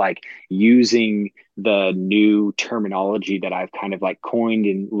me, but like using the new terminology that I've kind of like coined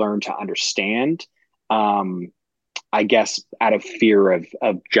and learned to understand. I guess out of fear of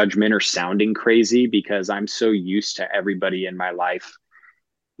judgment or sounding crazy, because I'm so used to everybody in my life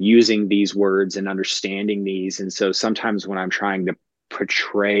using these words and understanding these. And so sometimes when I'm trying to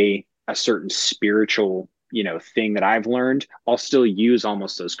portray a certain spiritual, thing that I've learned, I'll still use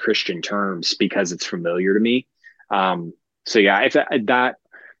almost those Christian terms because it's familiar to me. So yeah, if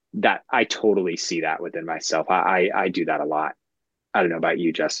that I totally see that within myself. I do that a lot. I don't know about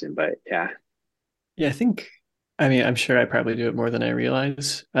you, Justin, but yeah. Yeah, I mean, I'm sure I probably do it more than I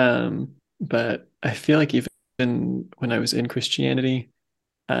realize. But I feel like even when I was in Christianity,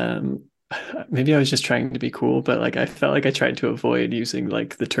 um, maybe I was just trying to be cool, but like I felt like I tried to avoid using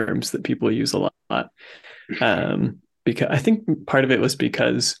like the terms that people use a lot. Because I think part of it was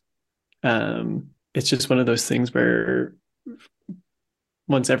because it's just one of those things where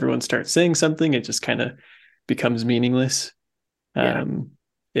once everyone starts saying something, it just kind of becomes meaningless.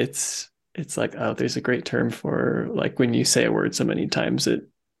 It's like, oh, there's a great term for like when you say a word so many times it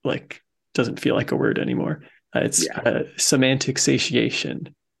like doesn't feel like a word anymore. It's semantic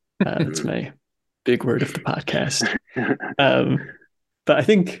satiation. That's my big word of the podcast. But I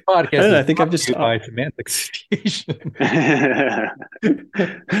think podcast I don't know, I think I'm just by semantic satiation.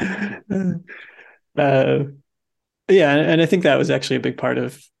 Yeah, and I think that was actually a big part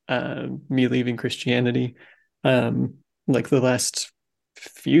of me leaving Christianity. Like the last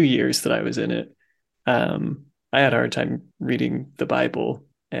few years that I was in it, I had a hard time reading the Bible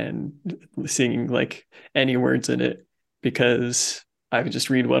and seeing like any words in it, because I would just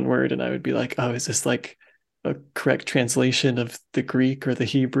read one word and I would be like, oh, is this like a correct translation of the Greek or the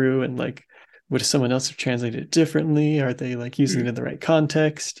Hebrew? And like would someone else have translated it differently? Are they like using it in the right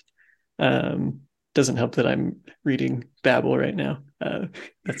context? Doesn't help that I'm reading Babel right now.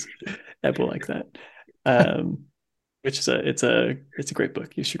 That's Babel like that. Which is it's a great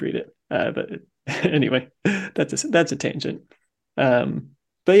book. You should read it. But anyway, that's a tangent.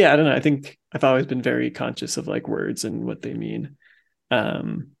 But yeah, I don't know. I think I've always been very conscious of like words and what they mean.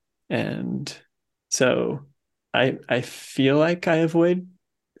 And so I feel like I avoid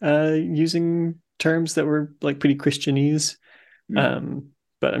using terms that were like pretty Christianese.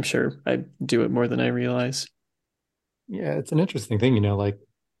 But I'm sure I do it more than I realize. Yeah, it's an interesting thing, like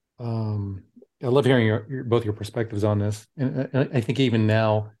I love hearing both your perspectives on this. And I think even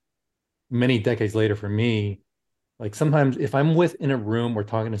now, many decades later for me, like sometimes if I'm in a room or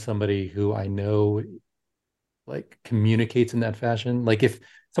talking to somebody who I know like communicates in that fashion, like if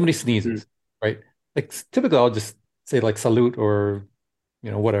somebody sneezes, right? Like typically I'll just say like salute or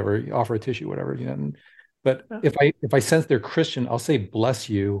whatever, offer a tissue, whatever, But if I sense they're Christian, I'll say bless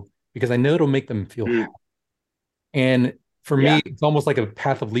you because I know it'll make them feel happy. And for me, it's almost like a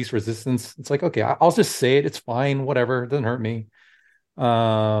path of least resistance. It's like, okay, I'll just say it. It's fine, whatever. It doesn't hurt me.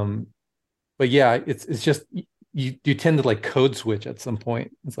 But yeah, it's just you tend to like code switch at some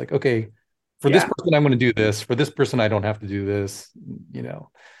point. It's like, okay, for this person, I'm going to do this. For this person, I don't have to do this,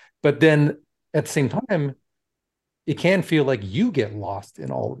 But then at the same time, it can feel like you get lost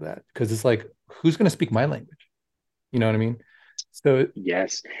in all of that because it's like, who's going to speak my language? You know what I mean? So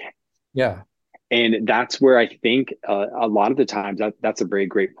yes. Yeah. And that's where I think a lot of the times that's a very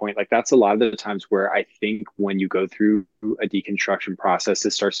great point. Like that's a lot of the times where I think when you go through a deconstruction process,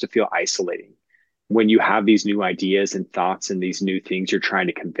 it starts to feel isolating. When you have these new ideas and thoughts and these new things you're trying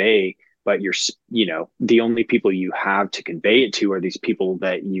to convey, but the only people you have to convey it to are these people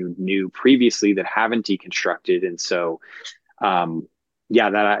that you knew previously that haven't deconstructed. And so,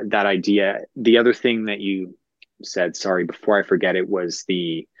 that idea. The other thing that you said, sorry, before I forget it, was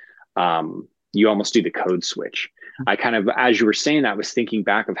you almost do the code switch. I kind of, as you were saying that, I was thinking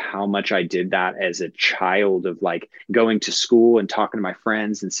back of how much I did that as a child, of like going to school and talking to my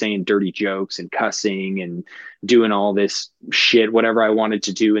friends and saying dirty jokes and cussing and doing all this shit, whatever I wanted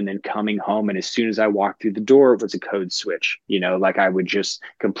to do. And then coming home. And as soon as I walked through the door, it was a code switch, like I would just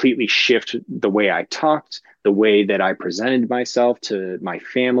completely shift the way I talked, the way that I presented myself to my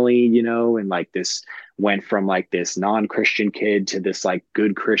family, and like this went from like this non-Christian kid to this like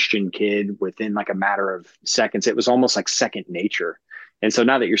good Christian kid within like a matter of seconds. It was almost like second nature. And so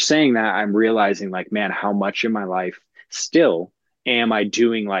now that you're saying that, I'm realizing like, man, how much in my life still am I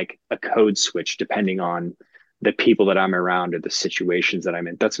doing like a code switch depending on the people that I'm around or the situations that I'm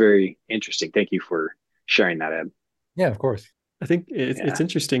in? That's very interesting. Thank you for sharing that, Ed. Yeah, of course. I think it's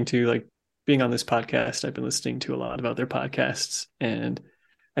interesting too, like being on this podcast, I've been listening to a lot of other podcasts, and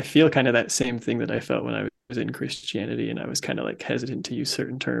I feel kind of that same thing that I felt when I was in Christianity, and I was kind of like hesitant to use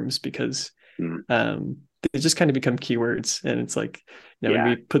certain terms because they just kind of become keywords. And it's like, when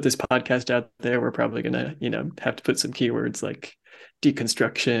we put this podcast out there, we're probably going to, have to put some keywords like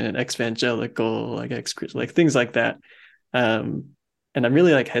deconstruction, evangelical, like like things like that. And I'm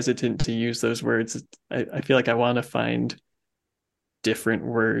really like hesitant to use those words. I feel like I want to find different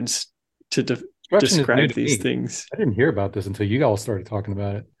words to describe these things. I didn't hear about this until you all started talking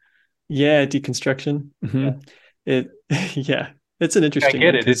about it. Yeah, deconstruction. Mm-hmm. Yeah. It's an interesting.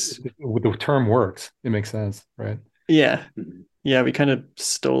 I get it. The term works. It makes sense, right? Yeah, we kind of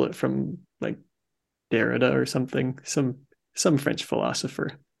stole it from like Derrida or something, some French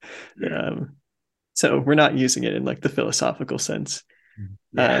philosopher. So we're not using it in like the philosophical sense.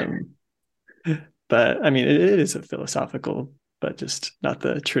 But I mean, it is a philosophical, but just not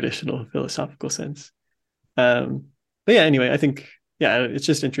the traditional philosophical sense. But yeah, anyway, I think it's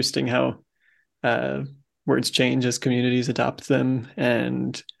just interesting how words change as communities adopt them,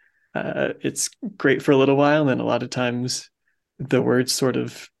 and it's great for a little while, and then a lot of times the words sort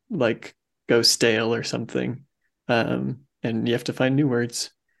of like go stale or something, and you have to find new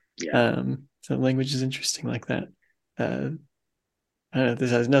words. So language is interesting like that. I don't know,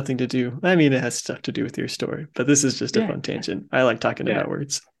 this has nothing to do, I mean, it has stuff to do with your story, but this is just a fun tangent. I like talking about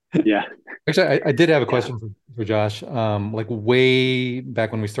words. Actually, I did have a question for Josh. Like way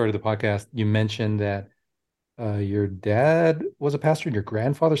back when we started the podcast, you mentioned that your dad was a pastor and your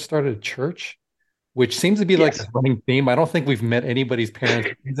grandfather started a church, which seems to be like a running theme. I don't think we've met anybody's parents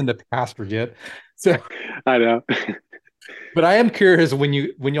who isn't a pastor yet. So I know. But I am curious when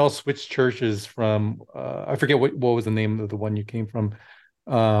y'all switched churches from I forget what was the name of the one you came from.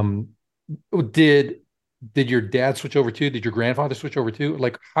 Did your dad switch over too? Did your grandfather switch over too?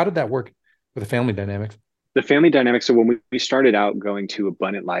 Like, how did that work with the family dynamics? The family dynamic. So when we started out going to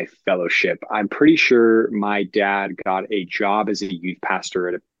Abundant Life Fellowship, I'm pretty sure my dad got a job as a youth pastor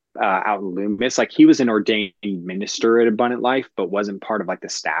at out in Loomis. Like he was an ordained minister at Abundant Life, but wasn't part of like the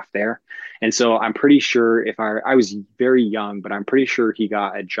staff there. And so I'm pretty sure if I was very young, but I'm pretty sure he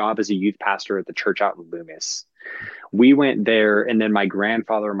got a job as a youth pastor at the church out in Loomis. We went there, and then my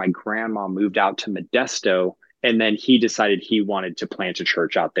grandfather and my grandma moved out to Modesto, and then he decided he wanted to plant a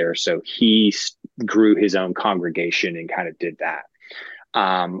church out there, so he grew his own congregation and kind of did that.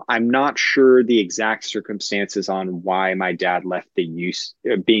 I'm not sure the exact circumstances on why my dad left the youth,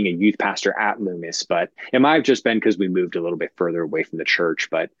 being a youth pastor at Loomis, but it might have just been because we moved a little bit further away from the church.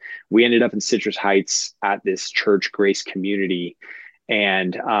 But we ended up in Citrus Heights at this church, Grace Community,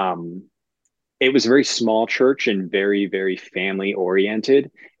 and it was a very small church and very, very family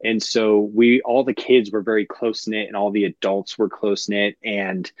oriented. And so all the kids were very close knit and all the adults were close knit.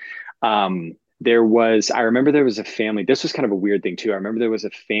 And I remember there was a family, this was kind of a weird thing too. I remember there was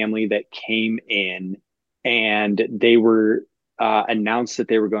a family that came in and they were announced that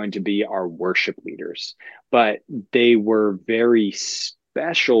they were going to be our worship leaders, but they were very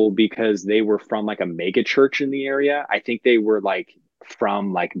special because they were from like a mega church in the area. I think they were like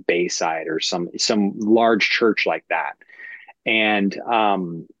from like Bayside or some large church like that. And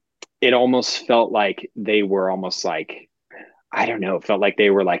it almost felt like they were almost like, I don't know, it felt like they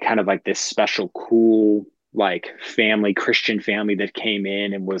were like kind of like this special cool like family, Christian family that came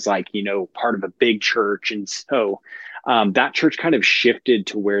in and was like, part of a big church. And so that church kind of shifted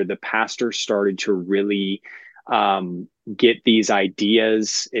to where the pastor started to really get these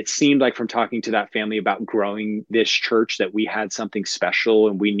ideas. It seemed like from talking to that family about growing this church that we had something special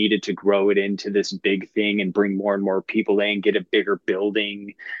and we needed to grow it into this big thing and bring more and more people in, get a bigger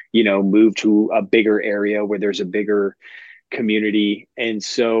building, move to a bigger area where there's a bigger community. And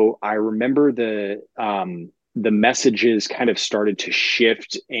so I remember the messages kind of started to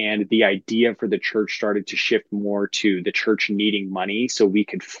shift and the idea for the church started to shift more to the church needing money so we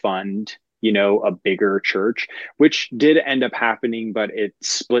could fund a bigger church, which did end up happening, but it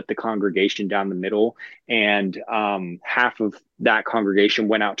split the congregation down the middle. And half of that congregation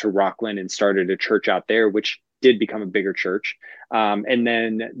went out to Rockland and started a church out there, which did become a bigger church. And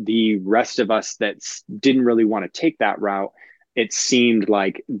then the rest of us that didn't really want to take that route, it seemed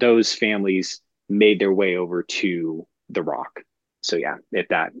like those families made their way over to the Rock. So yeah,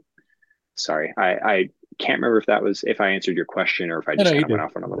 sorry, I can't remember if I answered your question or if I just kind of went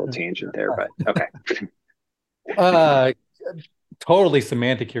off on a little tangent there, but okay. Totally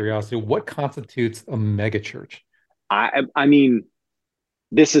semantic curiosity. What constitutes a mega church? I mean,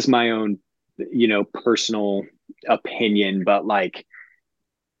 this is my own, personal opinion, but like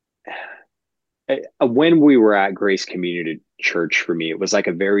when we were at Grace Community Church, for me, it was like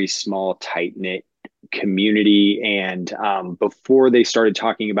a very small, tight knit community. And before they started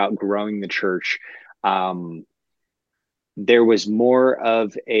talking about growing the church, there was more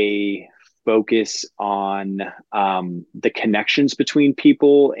of a focus on the connections between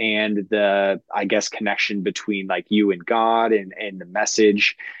people and I guess, connection between like you and God and the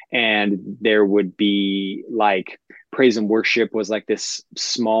message. And there would be like praise and worship was like this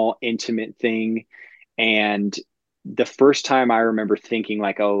small, intimate thing. And the first time I remember thinking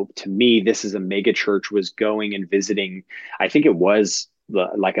like, oh, to me, this is a mega church was going and visiting. I think it was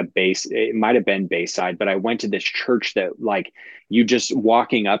like it might have been Bayside, but I went to this church that like you just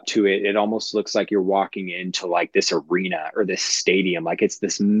walking up to it, it almost looks like you're walking into like this arena or this stadium. Like it's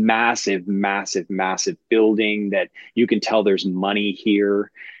this massive, massive, massive building that you can tell there's money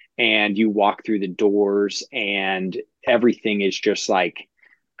here. And you walk through the doors and everything is just like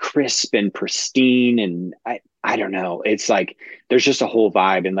crisp and pristine. And I don't know. It's like there's just a whole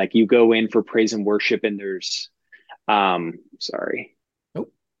vibe. And like you go in for praise and worship and there's sorry.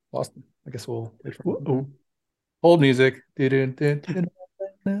 Nope. Lost him. I guess we'll wait for him. Hold music.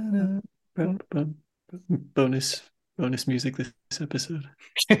 Bonus music this episode.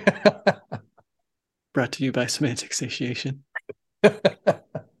 Brought to you by Semantic Satiation.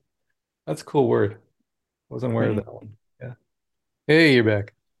 That's a cool word. Wasn't aware of that one. Yeah. Hey, you're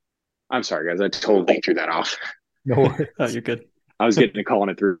back. I'm sorry, guys. I totally threw that off. No worries. Oh, you're good. I was getting a call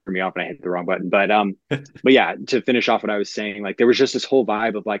and it threw me off and I hit the wrong button. But yeah, to finish off what I was saying, like there was just this whole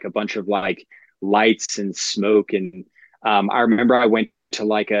vibe of like a bunch of like lights and smoke. And I remember I went to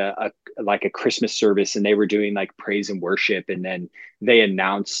like a Christmas service and they were doing like praise and worship. And then they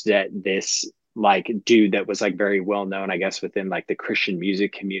announced that this like dude that was like very well known, I guess, within like the Christian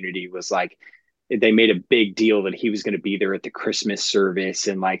music community was like they made a big deal that he was going to be there at the Christmas service,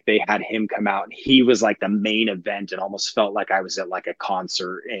 and like they had him come out and he was like the main event. It almost felt like I was at like a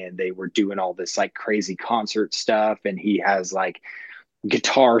concert and they were doing all this like crazy concert stuff, and he has like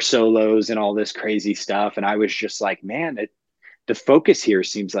guitar solos and all this crazy stuff. And I was just like, man, the focus here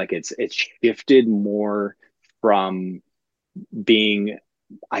seems like it's shifted more from being,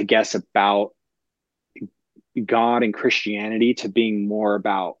 I guess, about God and Christianity to being more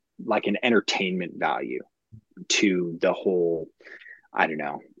about like an entertainment value to the whole, I don't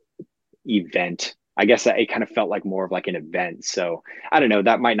know, event. I guess that it kind of felt like more of like an event. So I don't know,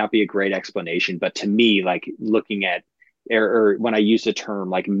 that might not be a great explanation, but to me, like looking at, or when I use the term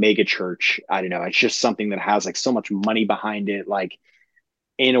like mega church, I don't know, it's just something that has like so much money behind it. Like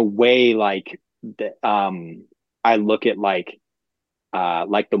in a way, like the, I look at like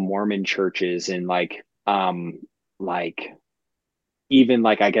the Mormon churches and like even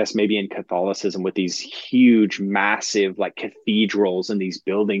like I guess maybe in Catholicism with these huge, massive like cathedrals and these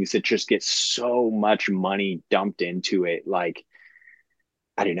buildings that just get so much money dumped into it. Like,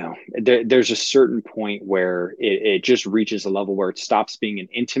 I don't know. There's a certain point where it just reaches a level where it stops being an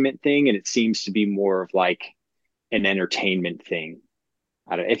intimate thing and it seems to be more of like an entertainment thing.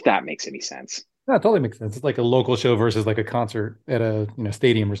 I don't if that makes any sense. Yeah, it totally makes sense. It's like a local show versus like a concert at a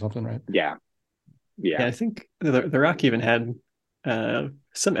stadium or something, right? Yeah. Yeah, Yeah. I think the Rock even had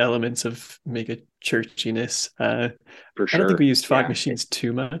some elements of mega churchiness. For I don't think we sure. used fog Yeah. machines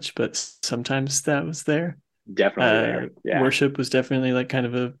too much, but sometimes that was there. Definitely there. Yeah. Worship was definitely like kind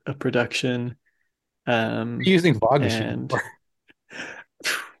of a production, Using fog machine. and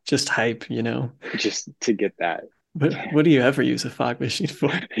just hype, you know. Just to get that. But what do you ever use a fog machine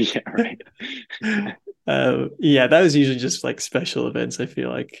for? Yeah, right. Yeah, that was usually just like special events, I feel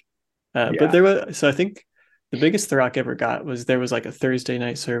like. But Yeah. there was, so I think the biggest The Rock ever got was there was like a Thursday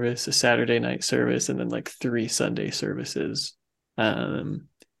night service, a Saturday night service, and then like 3 Sunday services.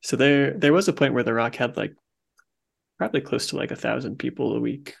 So there was a point where The Rock had like probably close to like 1,000 people a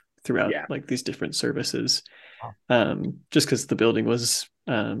week throughout Yeah. like these different services. Wow. Just because the building was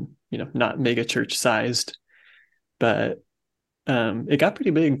not mega church sized, but it got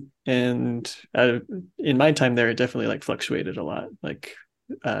pretty big. And in my time there, it definitely like fluctuated a lot. Like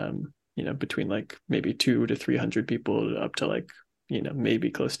between like maybe 200 to 300 people up to like maybe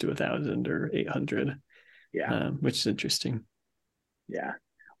close to 1,000 or 800, Yeah. which is interesting. Yeah.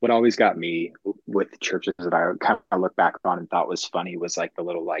 What always got me with churches that I kind of look back on and thought was funny was like the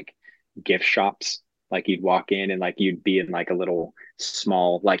little like gift shops. Like you'd walk in and like you'd be in like a little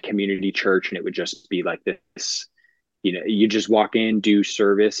small like community church and it would just be like this, you just walk in, do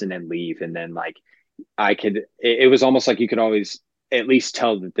service and then leave. And then like it was almost like you could always at least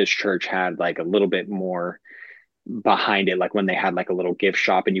tell that this church had like a little bit more behind it, like when they had like a little gift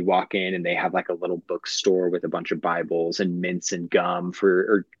shop and you walk in and they have like a little bookstore with a bunch of Bibles and mints and gum for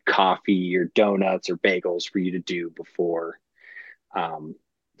or coffee or donuts or bagels for you to do before.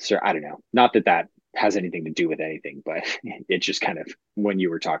 So I don't know, not that that has anything to do with anything, but it just kind of, when you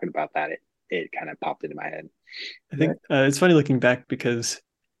were talking about that, it kind of popped into my head. I think it's funny looking back because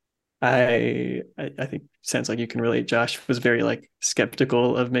I think sounds like you can relate. Josh was very like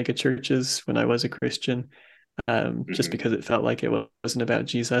skeptical of mega churches when I was a Christian, just Mm-hmm. because it felt like it wasn't about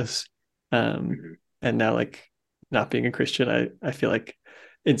Jesus. Mm-hmm. And now, like not being a Christian, I feel like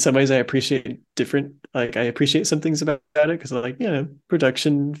in some ways I appreciate different. Like I appreciate some things about it because like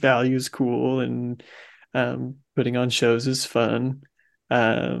production value is cool and putting on shows is fun,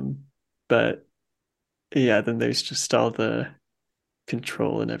 but yeah, then there's just all the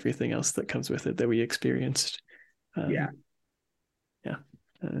control and everything else that comes with it that we experienced. Yeah. Yeah.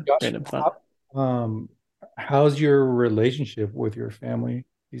 Josh, Random thought. how's your relationship with your family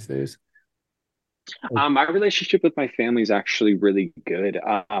these days? My relationship with my family is actually really good.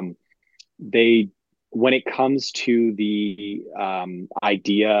 They, when it comes to the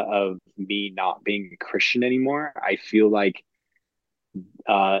idea of me not being a Christian anymore, I feel like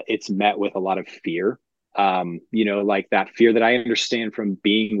it's met with a lot of fear. Like that fear that I understand from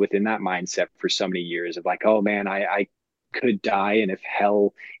being within that mindset for so many years of like, oh man, I could die. And if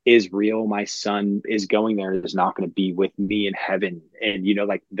hell is real, my son is going there, is not going to be with me in heaven. And,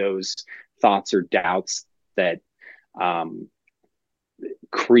 like those thoughts or doubts that um,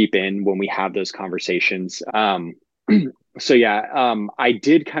 creep in when we have those conversations. So yeah, I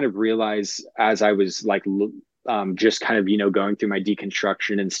did kind of realize as I was like just kind of going through my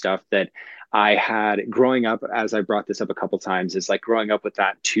deconstruction and stuff that I had growing up, as I brought this up a couple times, is like growing up with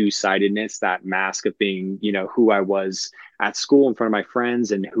that two-sidedness, that mask of being who I was at school in front of my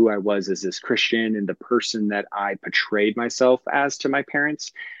friends and who I was as this Christian and the person that I portrayed myself as to my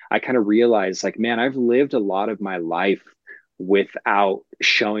parents. I kind of realized like, man, I've lived a lot of my life without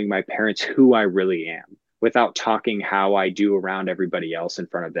showing my parents who I really am, without talking how I do around everybody else in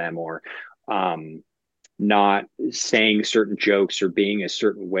front of them, or um, not saying certain jokes or being a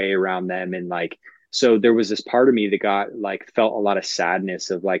certain way around them. And like, so there was this part of me that got like, felt a lot of sadness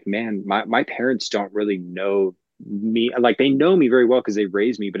of like, man, my parents don't really know me. Like they know me very well because they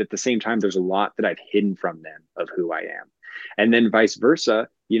raised me, but at the same time, there's a lot that I've hidden from them of who I am. And then vice versa,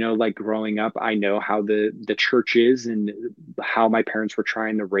 you know, like growing up, I know how the church is and how my parents were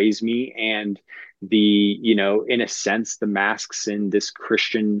trying to raise me, and the, you know, in a sense, the masks and this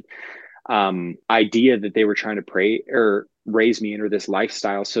Christian idea that they were trying to pray or raise me into this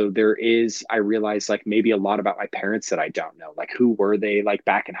lifestyle. So there is, I realized like maybe a lot about my parents that I don't know, like who were they like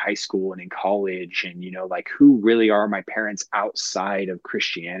back in high school and in college, and, you know, like who really are my parents outside of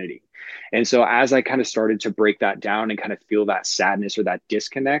Christianity. And so as I kind of started to break that down and kind of feel that sadness or that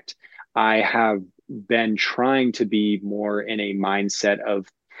disconnect, I have been trying to be more in a mindset of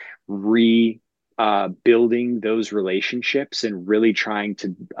re building those relationships and really trying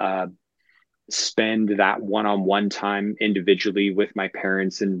to spend that one-on-one time individually with my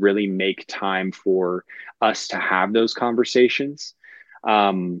parents and really make time for us to have those conversations.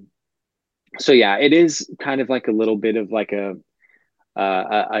 Um, so yeah, it is kind of like a little bit of like a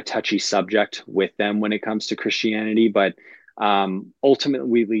touchy subject with them when it comes to Christianity, but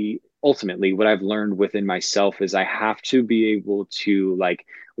ultimately, what I've learned within myself is I have to be able to like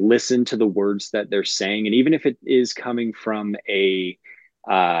listen to the words that they're saying, and even if it is coming from a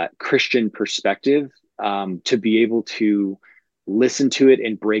Christian perspective, to be able to listen to it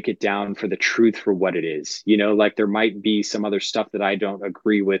and break it down for the truth for what it is. You know, like there might be some other stuff that I don't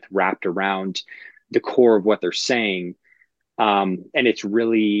agree with wrapped around the core of what they're saying. And it's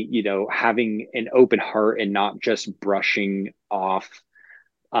really, you know, having an open heart and not just brushing off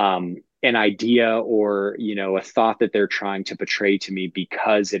an idea or, you know, a thought that they're trying to portray to me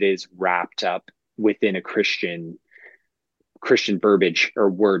because it is wrapped up within a Christian verbiage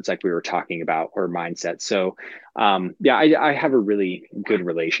or words like we were talking about, or mindset. So yeah, I have a really good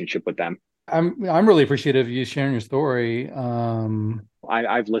relationship with them. I'm really appreciative of you sharing your story.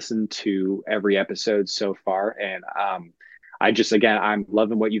 I've listened to every episode so far, and I just, again, I'm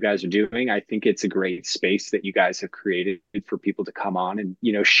loving what you guys are doing. I think it's a great space that you guys have created for people to come on and,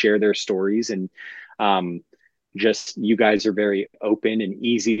 you know, share their stories. And um, just, you guys are very open and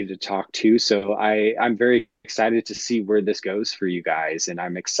easy to talk to. So I'm very excited to see where this goes for you guys. And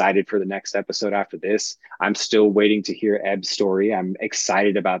I'm excited for the next episode after this. I'm still waiting to hear Eb's story. I'm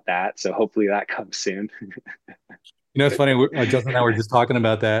excited about that. So hopefully that comes soon. You know, it's funny. Justin and I were just talking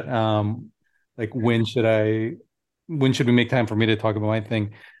about that. Like, when should we make time for me to talk about my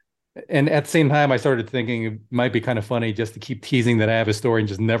thing? And at the same time, I started thinking it might be kind of funny just to keep teasing that I have a story and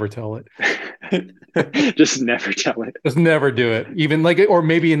just never tell it. Just never tell it. Just never do it. Even like, or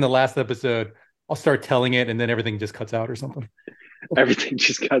maybe in the last episode, I'll start telling it and then everything just cuts out or something. Everything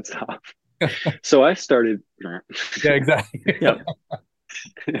just cuts off. So I started. Yeah, exactly. Yep.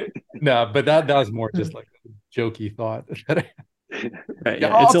 No, but that was more just like a jokey thought. Right,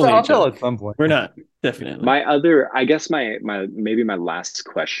 yeah, it's only I'll tell at some point. We're not, definitely. I guess my maybe my last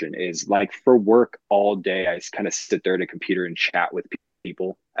question is like, for work all day, I kind of sit there at a computer and chat with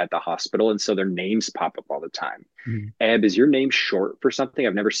people at the hospital, and so their names pop up all the time. Mm-hmm. Eb, is your name short for something?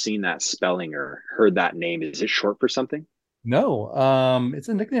 I've never seen that spelling or heard that name. Is it short for something? No, it's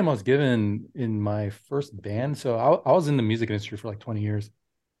a nickname I was given in my first band. So I was in the music industry for like 20 years.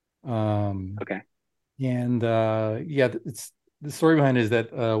 Okay. And yeah, it's the story behind it is that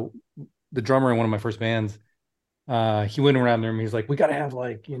the drummer in one of my first bands, he went around there and he's like, we got to have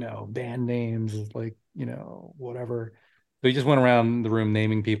like, you know, band names, like, you know, whatever. So he just went around the room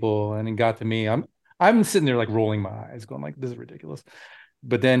naming people, and it got to me. I'm sitting there like rolling my eyes, going like, this is ridiculous.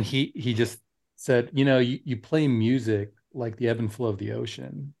 But then he just said, you know, you play music like the ebb and flow of the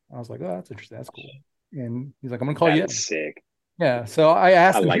ocean. I was like, oh, that's interesting. That's cool. And he's like, I'm gonna call you Eb. Sick. Yeah. So I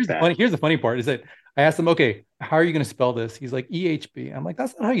asked him, like here's the funny part is that I asked him, okay, how are you going to spell this? He's like, EHB. I'm like,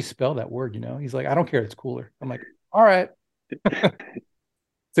 that's not how you spell that word, you know? He's like, I don't care. It's cooler. I'm like, all right.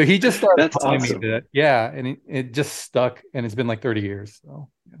 So he just started telling me that. Yeah. And it just stuck, and it's been like 30 years. So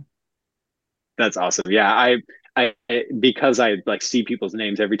yeah. That's awesome. Yeah. I because I like see people's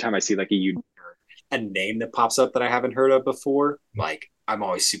names every time I see like a name that pops up that I haven't heard of before. Like, I'm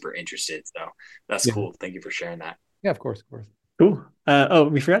always super interested. So that's cool. Thank you for sharing that. Yeah, of course. Cool. Oh,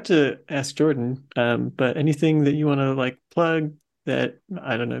 we forgot to ask Jordan, but anything that you want to like plug that,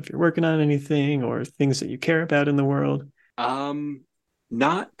 I don't know if you're working on anything or things that you care about in the world?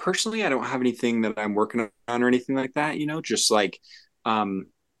 Not personally. I don't have anything that I'm working on or anything like that, you know, just like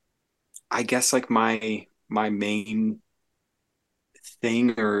I guess like my main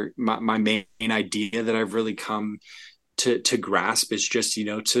thing, or my main idea that I've really come to grasp is just,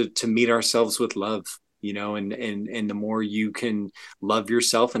 to meet ourselves with love, and the more you can love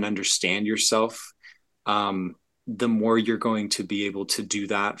yourself and understand yourself, the more you're going to be able to do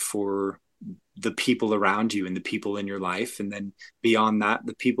that for the people around you and the people in your life. And then beyond that,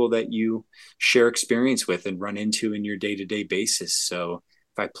 the people that you share experience with and run into in your day-to-day basis. So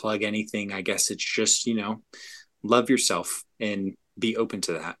if I plug anything, I guess it's just, love yourself and be open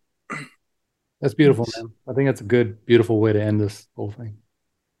to that. That's beautiful, man. I think that's a good, beautiful way to end this whole thing.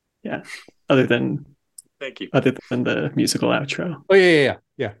 Yeah. Other than Thank you. the musical outro. Oh yeah.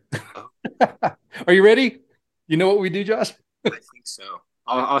 Are you ready? You know what we do, Josh? I think so.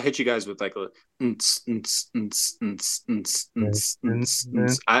 I'll hit you guys with like a.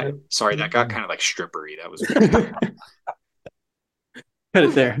 Sorry, that got kind of like strippery. That was. Cut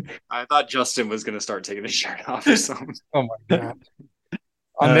it there. I thought Justin was going to start taking his shirt off or something. Oh my God.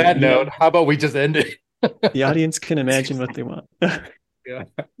 On that note, how about we just end it? The audience can imagine what they want. Yeah.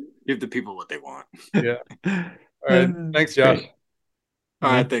 Give the people what they want. Yeah. All right. Thanks, Josh. Great.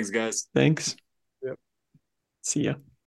 All right. Thanks, guys. Thanks. Yep. See ya.